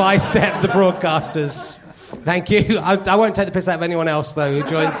 By-step the broadcasters. Thank you. I won't take the piss out of anyone else, though, who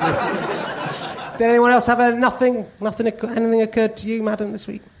joins. Did anyone else have anything occurred to you, madam, this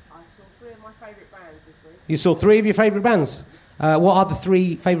week? I saw 3 of my favourite bands this week. You saw 3 of your favourite bands? What are the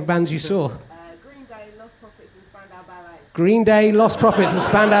 3 favourite bands you saw? Green Day, Lost Prophets and Spandau Ballet. Green Day, Lost Prophets and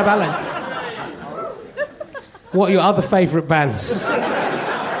Spandau Ballet. What are your other favourite bands?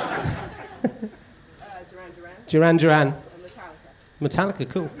 Duran Duran. Metallica,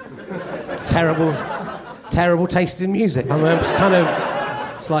 cool. Terrible taste in music. I'm kind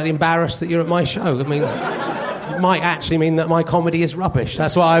of slightly embarrassed that you're at my show. I mean, it might actually mean that my comedy is rubbish.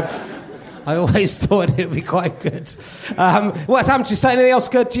 That's why I always thought it would be quite good. What's happened to you? Anything else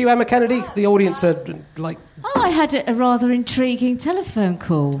good to you, Emma Kennedy? The audience are like... Oh, I had a rather intriguing telephone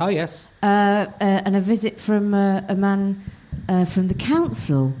call. Oh, yes. And a visit from a man from the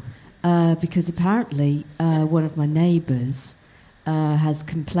council, because apparently one of my neighbours has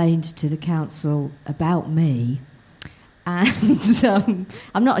complained to the council about me. And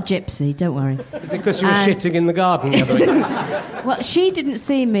I'm not a gypsy, don't worry. Is it because you were shitting in the garden the other week? Well, she didn't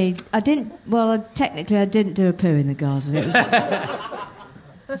see me. Technically I didn't do a poo in the garden. It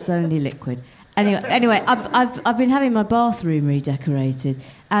was only liquid. Anyway, I've been having my bathroom redecorated,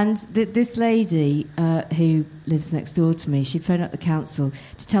 and this lady who lives next door to me, she'd phoned up the council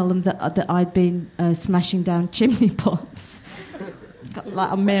to tell them that I'd been smashing down chimney pots,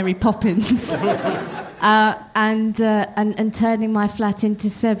 like I'm Mary Poppins, and turning my flat into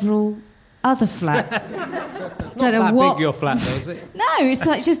several other flats. Not that big your flat, though, is it? No, it's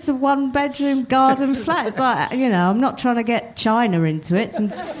like just a one-bedroom garden flat. It's like, I'm not trying to get China into it.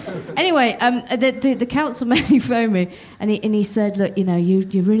 Anyway, the councilman, he phoned me, and he said, look,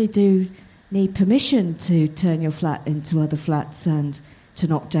 you really do need permission to turn your flat into other flats and to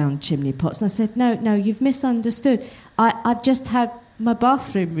knock down chimney pots. And I said, no, you've misunderstood. I've just had my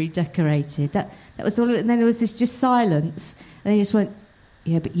bathroom redecorated. That was all. And then there was this just silence. And he just went,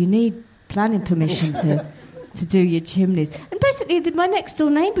 yeah, but you need planning permission to do your chimneys. And basically, my next-door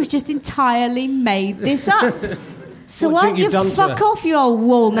neighbour has just entirely made this up. So why don't you fuck off, you old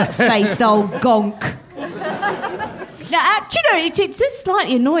walnut-faced old gonk? Now, it's just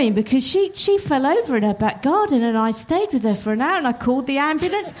slightly annoying because she fell over in her back garden and I stayed with her for an hour and I called the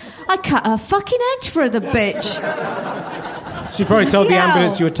ambulance. I cut her fucking edge for the bitch. She probably told the Bloody hell.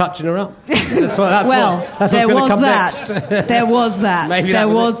 ambulance you were touching her up. That's Well, what's there going to was come that. next. There was that. Maybe there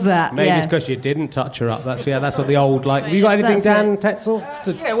that was that. Maybe yeah. it's because you didn't touch her up. That's what the old like. Have you got anything, That's Dan Tetzel,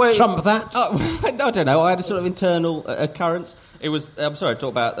 to trump that? I don't know. I had a sort of internal occurrence. It was. I'm sorry.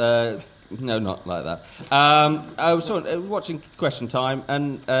 Talk about. No, not like that. I was watching Question Time,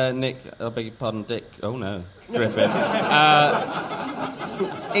 and Nick. I beg your pardon, Dick. Oh no. Griffin.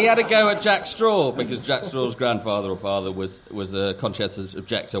 He had a go at Jack Straw because Jack Straw's grandfather or father was a conscientious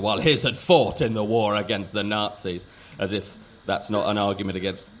objector while his had fought in the war against the Nazis, as if that's not an argument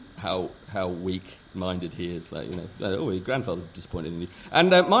against how weak-minded he is. Like, your grandfather's disappointed in you. And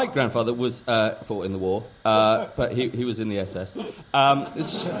my grandfather was fought in the war, but he was in the SS.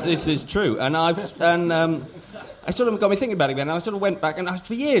 This is true, and I sort of got me thinking about it again. And I sort of went back, and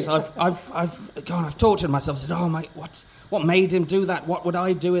for years I've tortured myself. I said, "Oh my, what made him do that? What would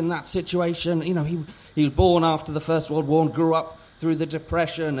I do in that situation?" He was born after the First World War and grew up through the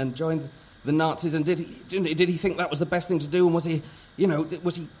Depression and joined the Nazis. And did he think that was the best thing to do? And was he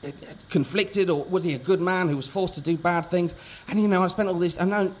conflicted, or was he a good man who was forced to do bad things? And I spent all this,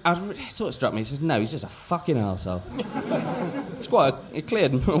 and it sort of struck me. He says, "No, he's just a fucking arsehole." It's it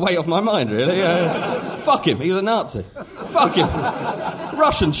cleared a weight off my mind, really. Fuck him, he was a Nazi. Fuck him.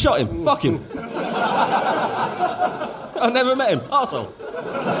 Russians shot him. Fuck him. I never met him. Arsehole.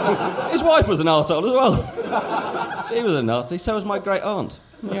 His wife was an arsehole as well. She was a Nazi. So was my great aunt.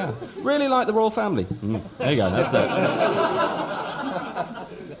 Yeah. Really like the royal family. There you go. That's it.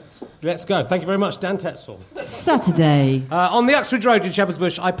 Let's go. Thank you very much, Dan Tetzel. Saturday. On the Uxbridge Road in Shepherd's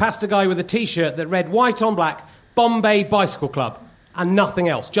Bush, I passed a guy with a T-shirt that read white on black, Bombay Bicycle Club, and nothing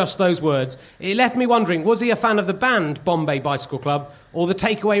else, just those words. It left me wondering, was he a fan of the band Bombay Bicycle Club or the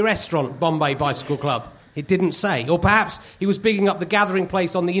takeaway restaurant Bombay Bicycle Club? It didn't say. Or perhaps he was bigging up the gathering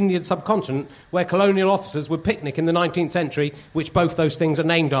place on the Indian subcontinent where colonial officers would picnic in the 19th century, which both those things are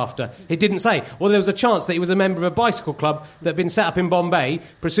named after. It didn't say. Or there was a chance that he was a member of a bicycle club that had been set up in Bombay,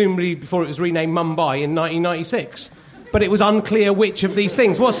 presumably before it was renamed Mumbai in 1996. But it was unclear which of these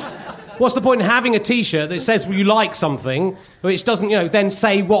things. What's the point in having a T-shirt that says you like something, which doesn't, then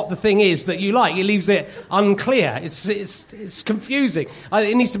say what the thing is that you like? It leaves it unclear. It's confusing.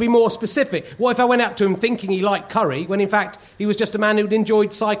 It needs to be more specific. What if I went up to him thinking he liked curry, when in fact he was just a man who'd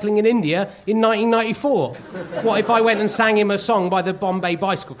enjoyed cycling in India in 1994? What if I went and sang him a song by the Bombay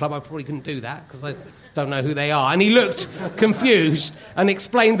Bicycle Club? I probably couldn't do that, because I don't know who they are. And he looked confused and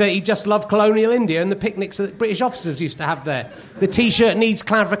explained that he just loved colonial India and the picnics that British officers used to have there. The T-shirt needs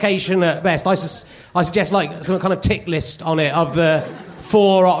clarification at best. I suggest like some kind of tick list on it of the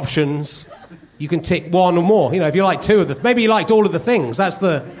 4 options. You can tick one or more. If you like 2 of them. Maybe he liked all of the things.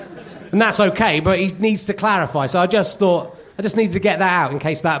 And that's okay, but he needs to clarify. So I just thought, I just needed to get that out in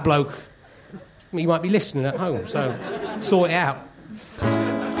case that bloke, he might be listening at home. So sort it out.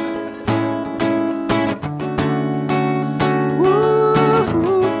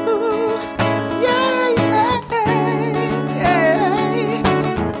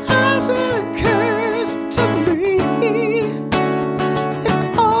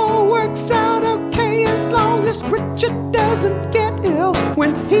 Richard doesn't get ill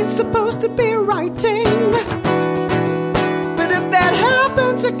when he's supposed to be writing. But if that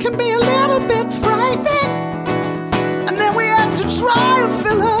happens, it can be a little bit frightening. And then we have to try and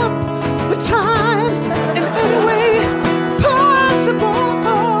fill up the time in any way possible.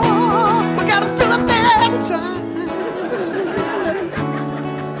 We gotta fill up that time.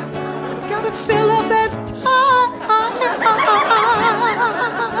 Gotta fill up that time.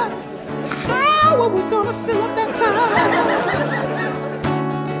 How are we gonna fill up that time?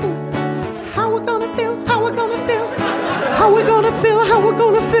 How we gonna feel? How we gonna feel? How we gonna feel? How we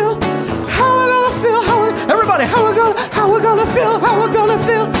gonna feel? How we gonna feel? Everybody, how we gonna feel? How we gonna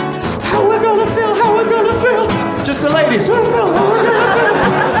feel? How we gonna feel? How we gonna feel? Just the ladies. How we gonna feel?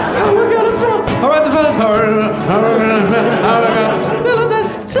 How we gonna feel? All right, the fellas. How we gonna feel that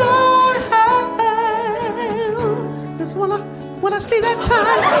time? That's when I see that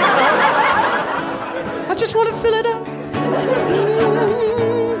time. I just want to fill it up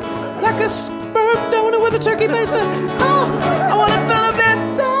like a sperm donor with a turkey baster. Oh, I want to fill up that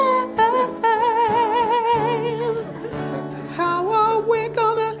time. How are we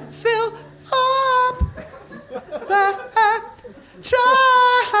gonna fill up that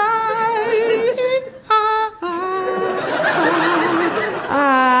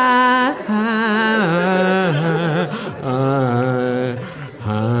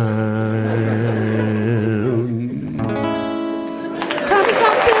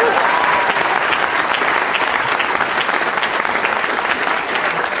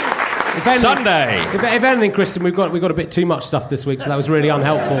Sunday. If anything, Kristen, we've got a bit too much stuff this week, so that was really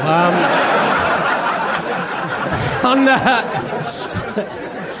unhelpful.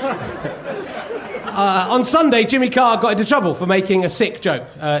 On Sunday, Jimmy Carr got into trouble for making a sick joke.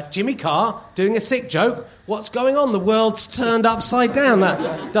 Jimmy Carr doing a sick joke? What's going on? The world's turned upside down.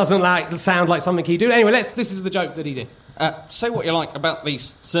 That doesn't sound like something he'd do. Anyway, this is the joke that he did. Say what you like about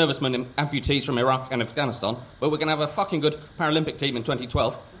these servicemen and amputees from Iraq and Afghanistan, but we're going to have a fucking good Paralympic team in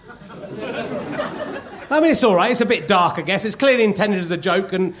 2012. I mean, it's all right. It's a bit dark, I guess. It's clearly intended as a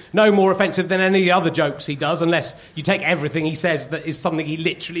joke and no more offensive than any of the other jokes he does, unless you take everything he says that is something he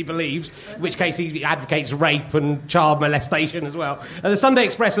literally believes, in which case he advocates rape and child molestation as well. The Sunday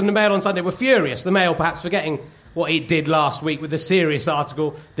Express and the Mail on Sunday were furious. The Mail perhaps forgetting what it did last week with a serious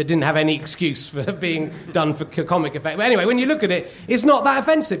article that didn't have any excuse for being done for comic effect. But anyway, when you look at it, it's not that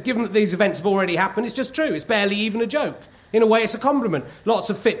offensive. Given that these events have already happened, it's just true. It's barely even a joke. In a way, it's a compliment. Lots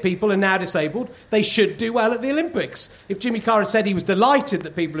of fit people are now disabled. They should do well at the Olympics. If Jimmy Carr had said he was delighted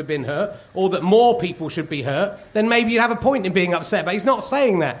that people had been hurt, or that more people should be hurt, then maybe you'd have a point in being upset. But he's not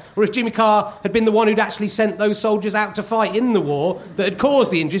saying that. Or if Jimmy Carr had been the one who'd actually sent those soldiers out to fight in the war that had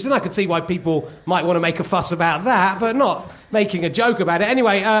caused the injuries, then I could see why people might want to make a fuss about that, but not making a joke about it.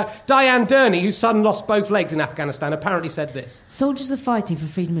 Anyway, Diane Durney, whose son lost both legs in Afghanistan, apparently said this. Soldiers are fighting for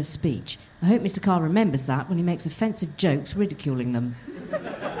freedom of speech. I hope Mr. Carr remembers that when he makes offensive jokes ridiculing them.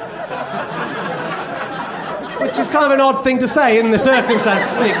 Which is kind of an odd thing to say in the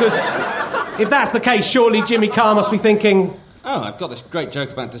circumstances, isn't it? Because if that's the case, surely Jimmy Carr must be thinking... Oh, I've got this great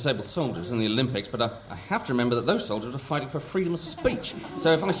joke about disabled soldiers in the Olympics, but I have to remember that those soldiers are fighting for freedom of speech.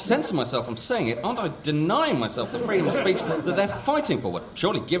 So if I censor myself from saying it, aren't I denying myself the freedom of speech that they're fighting for? Well,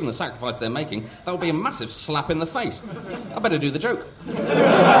 surely, given the sacrifice they're making, that would be a massive slap in the face. I better do the joke.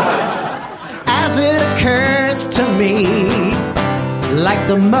 As it occurs to me, like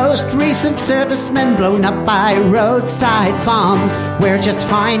the most recent servicemen blown up by roadside bombs, we're just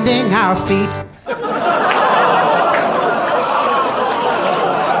finding our feet.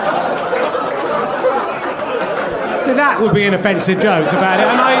 So that would be an offensive joke about it,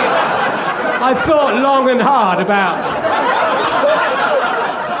 and I thought long and hard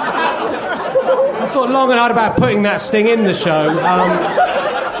about putting that sting in the show.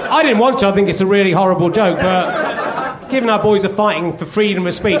 I didn't want to. I think it's a really horrible joke, but given our boys are fighting for freedom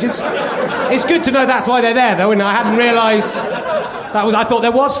of speech, it's good to know that's why they're there, though. And I hadn't realised I thought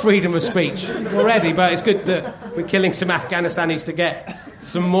there was freedom of speech already, but it's good that we're killing some Afghanistanis to get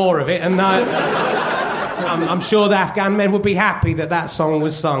some more of it, and I'm sure the Afghan men would be happy that song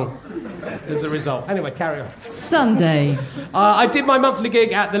was sung as a result. Anyway, carry on. Sunday. I did my monthly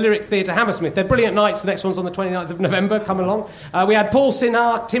gig at the Lyric Theatre Hammersmith. They're brilliant nights. The next one's on the 29th of November. Come along. We had Paul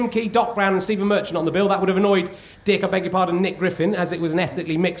Sinha, Tim Key, Doc Brown and Stephen Merchant on the bill. That would have annoyed Dick, I beg your pardon, Nick Griffin, as it was an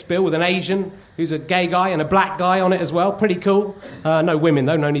ethnically mixed bill with an Asian who's a gay guy and a black guy on it as well. Pretty cool. No women,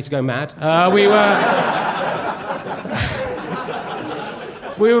 though. No need to go mad. We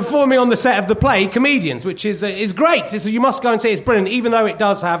were performing on the set of the play Comedians, which is great. You must go and see it. It's brilliant, even though it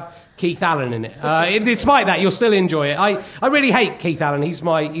does have Keith Allen in it. Despite that, you'll still enjoy it. I really hate Keith Allen. He's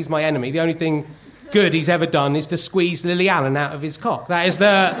my enemy. The only thing good he's ever done is to squeeze Lily Allen out of his cock. That is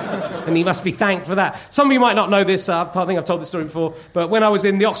and he must be thanked for that. Some of you might not know this. I think I've told this story before. But when I was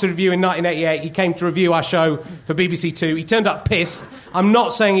in the Oxford Review in 1988, he came to review our show for BBC Two. He turned up pissed. I'm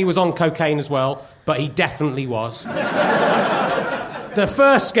not saying he was on cocaine as well, but he definitely was. The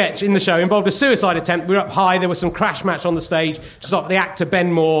first sketch in the show involved a suicide attempt. We were up high, there was some crash match on the stage to stop the actor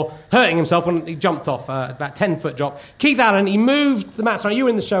Ben Moore hurting himself when he jumped off about 10-foot drop. Keith Allen, he moved the mats around. You were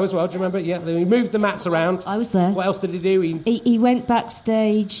in the show as well, do you remember? Yeah, he moved the mats around. I was there. What else did he do? He went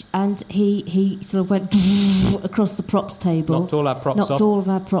backstage and he sort of went across the props table. Knocked all our props off. Knocked all of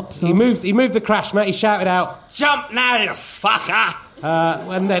our props off. He moved the crash mat, he shouted out, "Jump now, you fucker!"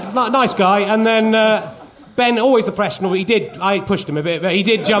 And then, nice guy, and then... Ben, always the professional, I pushed him a bit, but he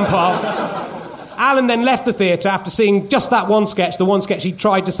did jump off. Alan then left the theatre after seeing just that one sketch, the one sketch he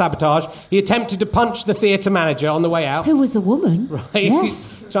tried to sabotage. He attempted to punch the theatre manager on the way out. Who was a woman. Right.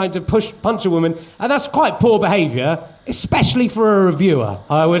 Yes. Trying to punch a woman. And that's quite poor behaviour, especially for a reviewer,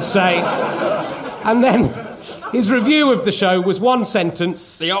 I would say. And then his review of the show was one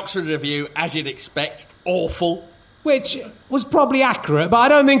sentence. The Oxford Review, as you'd expect, awful. which was probably accurate, but I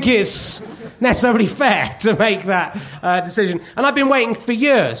don't think it's necessarily fair to make that decision. And I've been waiting for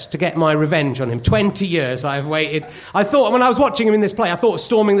years to get my revenge on him. 20 years I've waited. I thought, when I was watching him in this play, I thought of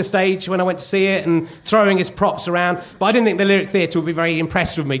storming the stage when I went to see it and throwing his props around, but I didn't think the Lyric Theatre would be very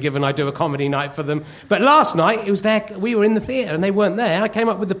impressed with me, given I do a comedy night for them. But last night, it was there. We were in the theatre and they weren't there. I came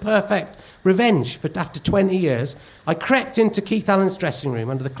up with the perfect revenge after 20 years. I crept into Keith Allen's dressing room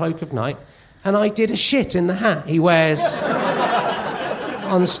under the cloak of night, and I did a shit in the hat he wears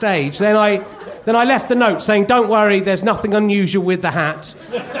on stage. Then I left the note saying, "Don't worry, there's nothing unusual with the hat.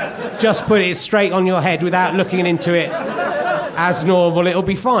 Just put it straight on your head without looking into it as normal. It'll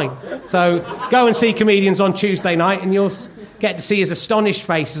be fine." So go and see Comedians on Tuesday night, and you'll get to see his astonished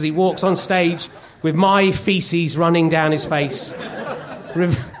face as he walks on stage with my faeces running down his face.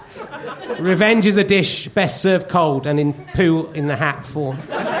 Revenge is a dish best served cold and in poo in the hat form.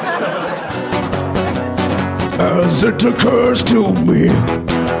 As it occurs to me,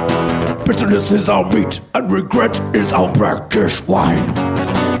 bitterness is our meat and regret is our brackish wine.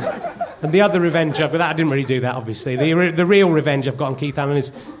 And the other revenge I've got, I didn't really do that, obviously. The real revenge I've got on Keith Allen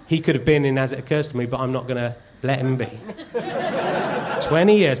is he could have been in As It Occurs to Me, but I'm not going to let him be.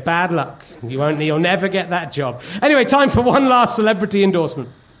 20 years, bad luck. You'll never get that job. Anyway, time for one last celebrity endorsement.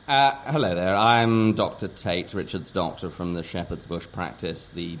 Hello there, I'm Dr. Tate, Richard's doctor from the Shepherd's Bush practice,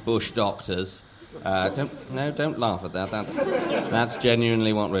 the Bush Doctors. Don't laugh at that. That's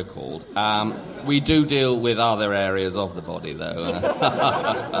genuinely what we're called. We do deal with other areas of the body,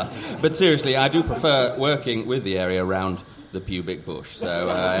 though. But seriously, I do prefer working with the area around the pubic bush. So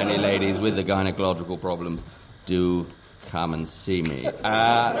any ladies with the gynecological problems, do come and see me.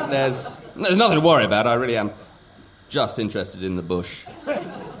 There's nothing to worry about. I really am just interested in the bush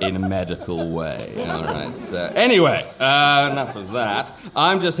in a medical way. All right. So anyway, enough of that.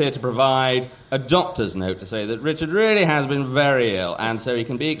 I'm just here to provide a doctor's note to say that Richard really has been very ill, and so he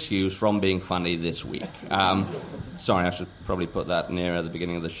can be excused from being funny this week. Sorry, I should probably put that nearer the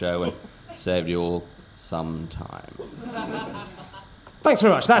beginning of the show and saved you all some time. Thanks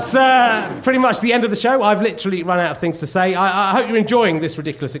very much. That's pretty much the end of the show. I've literally run out of things to say. I hope you're enjoying this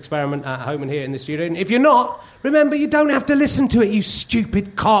ridiculous experiment at home and here in the studio. And if you're not, remember, you don't have to listen to it, you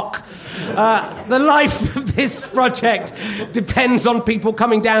stupid cock. The life of this project depends on people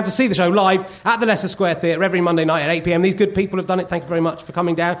coming down to see the show live at the Leicester Square Theatre every Monday night at 8 p.m. These good people have done it. Thank you very much for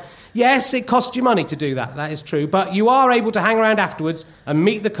coming down. Yes, it costs you money to do that. That is true. But you are able to hang around afterwards and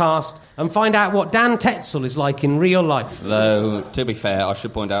meet the cast and find out what Dan Tetzel is like in real life. Though, to be fair, I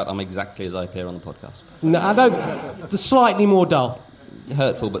should point out I'm exactly as I appear on the podcast. No, I don't. Slightly more dull.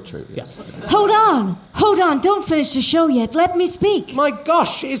 Hurtful but true. Yes. Yeah. Hold on, don't finish the show yet. Let me speak. My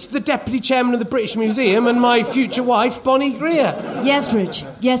gosh, it's the Deputy Chairman of the British Museum and my future wife, Bonnie Greer. Yes, Rich.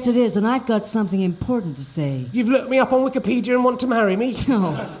 Yes, it is, and I've got something important to say. You've looked me up on Wikipedia and want to marry me?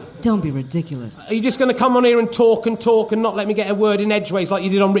 No, don't be ridiculous. Are you just going to come on here and talk and not let me get a word in edgeways like you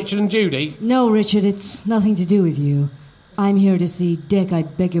did on Richard and Judy? No, Richard, it's nothing to do with you. I'm here to see Dick, I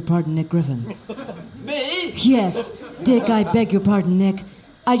beg your pardon, Nick Griffin. Me? Yes, Dick, I beg your pardon, Nick.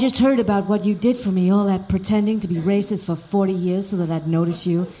 I just heard about what you did for me, all that pretending to be racist for 40 years so that I'd notice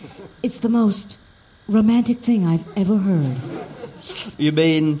you. It's the most romantic thing I've ever heard. You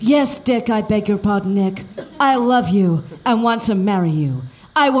mean? Yes, Dick, I beg your pardon, Nick. I love you and want to marry you.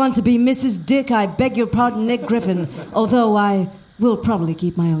 I want to be Mrs. Dick, I beg your pardon, Nick Griffin, although I will probably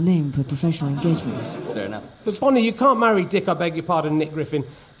keep my own name for professional engagements. Fair enough. But Bonnie, you can't marry Dick, I beg your pardon, Nick Griffin.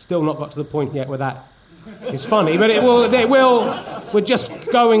 Still not got to the point yet where that is funny, but it will. We're just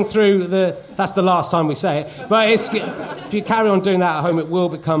going through that's the last time we say it. But if you carry on doing that at home, it will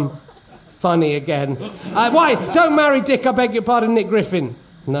become funny again. Why? Don't marry Dick, I beg your pardon, Nick Griffin.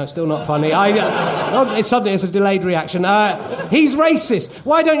 No, still not funny. It's a delayed reaction. He's racist.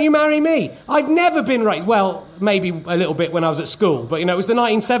 Why don't you marry me? I've never been racist. Well, maybe a little bit when I was at school, but, it was the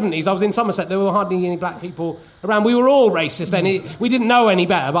 1970s. I was in Somerset. There were hardly any black people around. We were all racist then. We didn't know any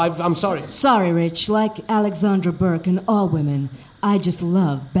better, but I'm sorry. Sorry, Rich. Like Alexandra Burke and all women, I just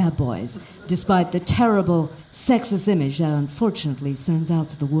love bad boys, despite the terrible sexist image that unfortunately sends out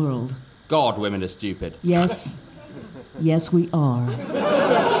to the world. God, women are stupid. Yes. Yes, we are.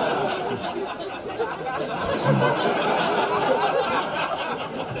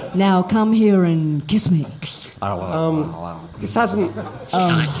 Now come here and kiss me. This hasn't... That's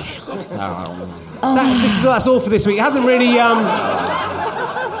all for this week. It hasn't really...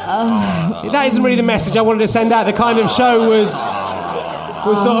 That isn't really the message I wanted to send out. The kind of show was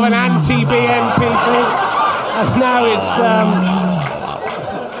sort of an anti-BNP thing. And now it's...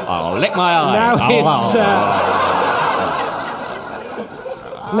 I'll lick my eye.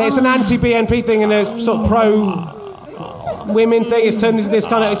 Now it's an anti-BNP thing and a sort of women thing. It's turned into this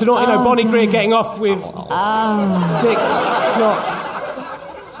kind of... It's not, Bonnie Greer getting off with Dick. It's not...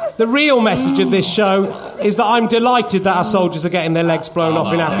 The real message of this show is that I'm delighted that our soldiers are getting their legs blown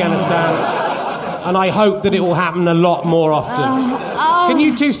off in Afghanistan. And I hope that it will happen a lot more often. Can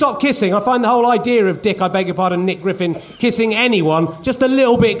you two stop kissing? I find the whole idea of Dick, I beg your pardon, Nick Griffin, kissing anyone just a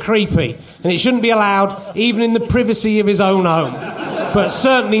little bit creepy. And it shouldn't be allowed, even in the privacy of his own home. But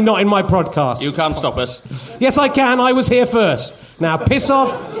certainly not in my podcast. You can't stop us. Yes, I can. I was here first. Now, piss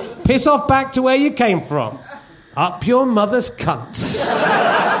off back to where you came from. Up your mother's cunts.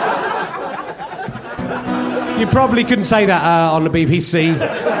 You probably couldn't say that on the BBC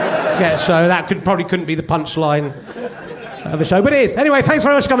sketch show. That probably couldn't be the punchline of a show, but it is. Anyway, thanks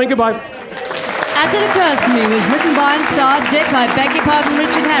very much for coming. Goodbye. As It Occurs to Me was written by and starred Dick, I beg your pardon,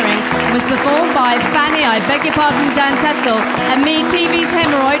 Richard Herring, and was performed by Fanny, I beg your pardon, Dan Tetzel, and me, TV's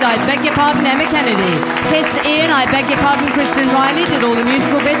hemorrhoid, I beg your pardon, Emma Kennedy. Kissed Ian, I beg your pardon, Christian Riley, did all the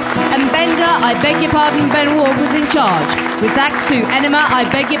musical bits, and Bender, I beg your pardon, Ben Walk was in charge. With thanks to Enema, I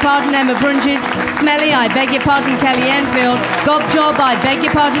beg your pardon, Emma Brunges, Smelly, I beg your pardon, Kelly Enfield, Gob Job, I beg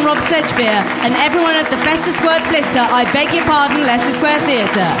your pardon, Rob Sedgebeer, and everyone at the Festa Squirt Blister, I beg your pardon, Leicester Square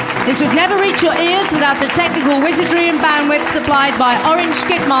Theatre. This would never reach your ears without the technical wizardry and bandwidth supplied by Orange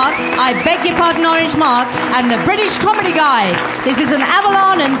Skidmark, I beg your pardon, Orange Mark, and the British Comedy Guide. This is an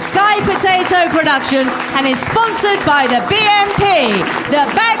Avalon and Sky Potato production and is sponsored by the BNP, the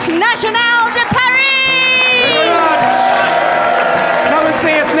Banque Nationale de Paris. Thank you very much. Come and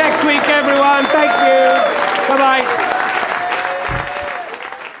see us next week, everyone. Thank you. Bye-bye.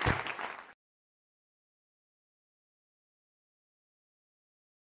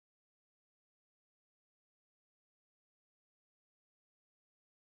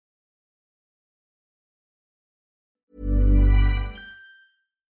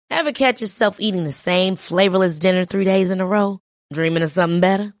 Ever catch yourself eating the same flavorless dinner 3 days in a row? Dreaming of something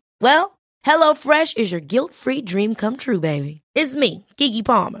better? Well, HelloFresh is your guilt-free dream come true, baby. It's me, Keke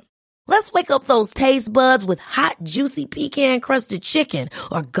Palmer. Let's wake up those taste buds with hot, juicy pecan-crusted chicken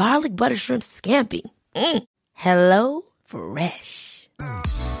or garlic butter shrimp scampi. Hello Fresh.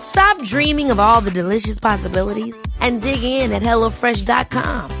 Stop dreaming of all the delicious possibilities and dig in at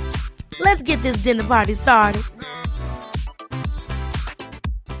HelloFresh.com. Let's get this dinner party started.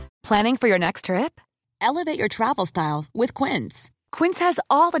 Planning for your next trip? Elevate your travel style with Quince. Quince has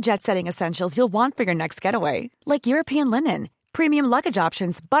all the jet-setting essentials you'll want for your next getaway, like European linen, premium luggage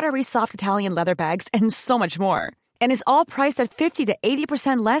options, buttery soft Italian leather bags, and so much more. And is all priced at 50 to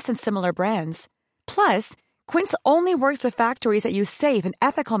 80% less than similar brands. Plus, Quince only works with factories that use safe and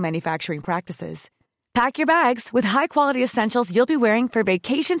ethical manufacturing practices. Pack your bags with high-quality essentials you'll be wearing for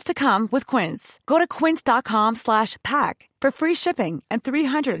vacations to come with Quince. Go to quince.com/pack for free shipping and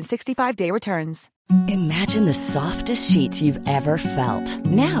 365-day returns. Imagine the softest sheets you've ever felt.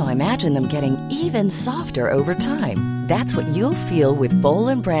 Now imagine them getting even softer over time. That's what you'll feel with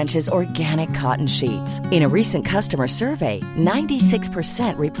Boll & Branch's organic cotton sheets. In a recent customer survey,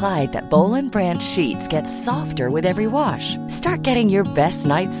 96% replied that Boll & Branch sheets get softer with every wash. Start getting your best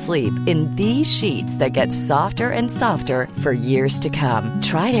night's sleep in these sheets that get softer and softer for years to come.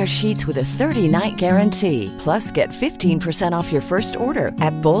 Try their sheets with a 30-night guarantee. Plus, get 15% off your first order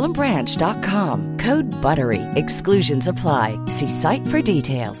at bollandbranch.com. Code BUTTERY. Exclusions apply. See site for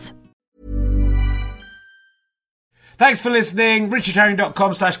details. Thanks for listening.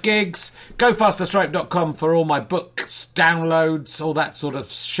 richardherring.com/gigs. GoFasterStripe.com for all my books, downloads, all that sort of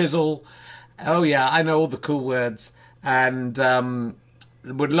shizzle. Oh yeah, I know all the cool words. And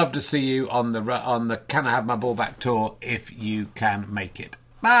would love to see you on the Can I Have My Ball Back tour if you can make it.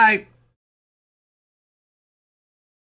 Bye.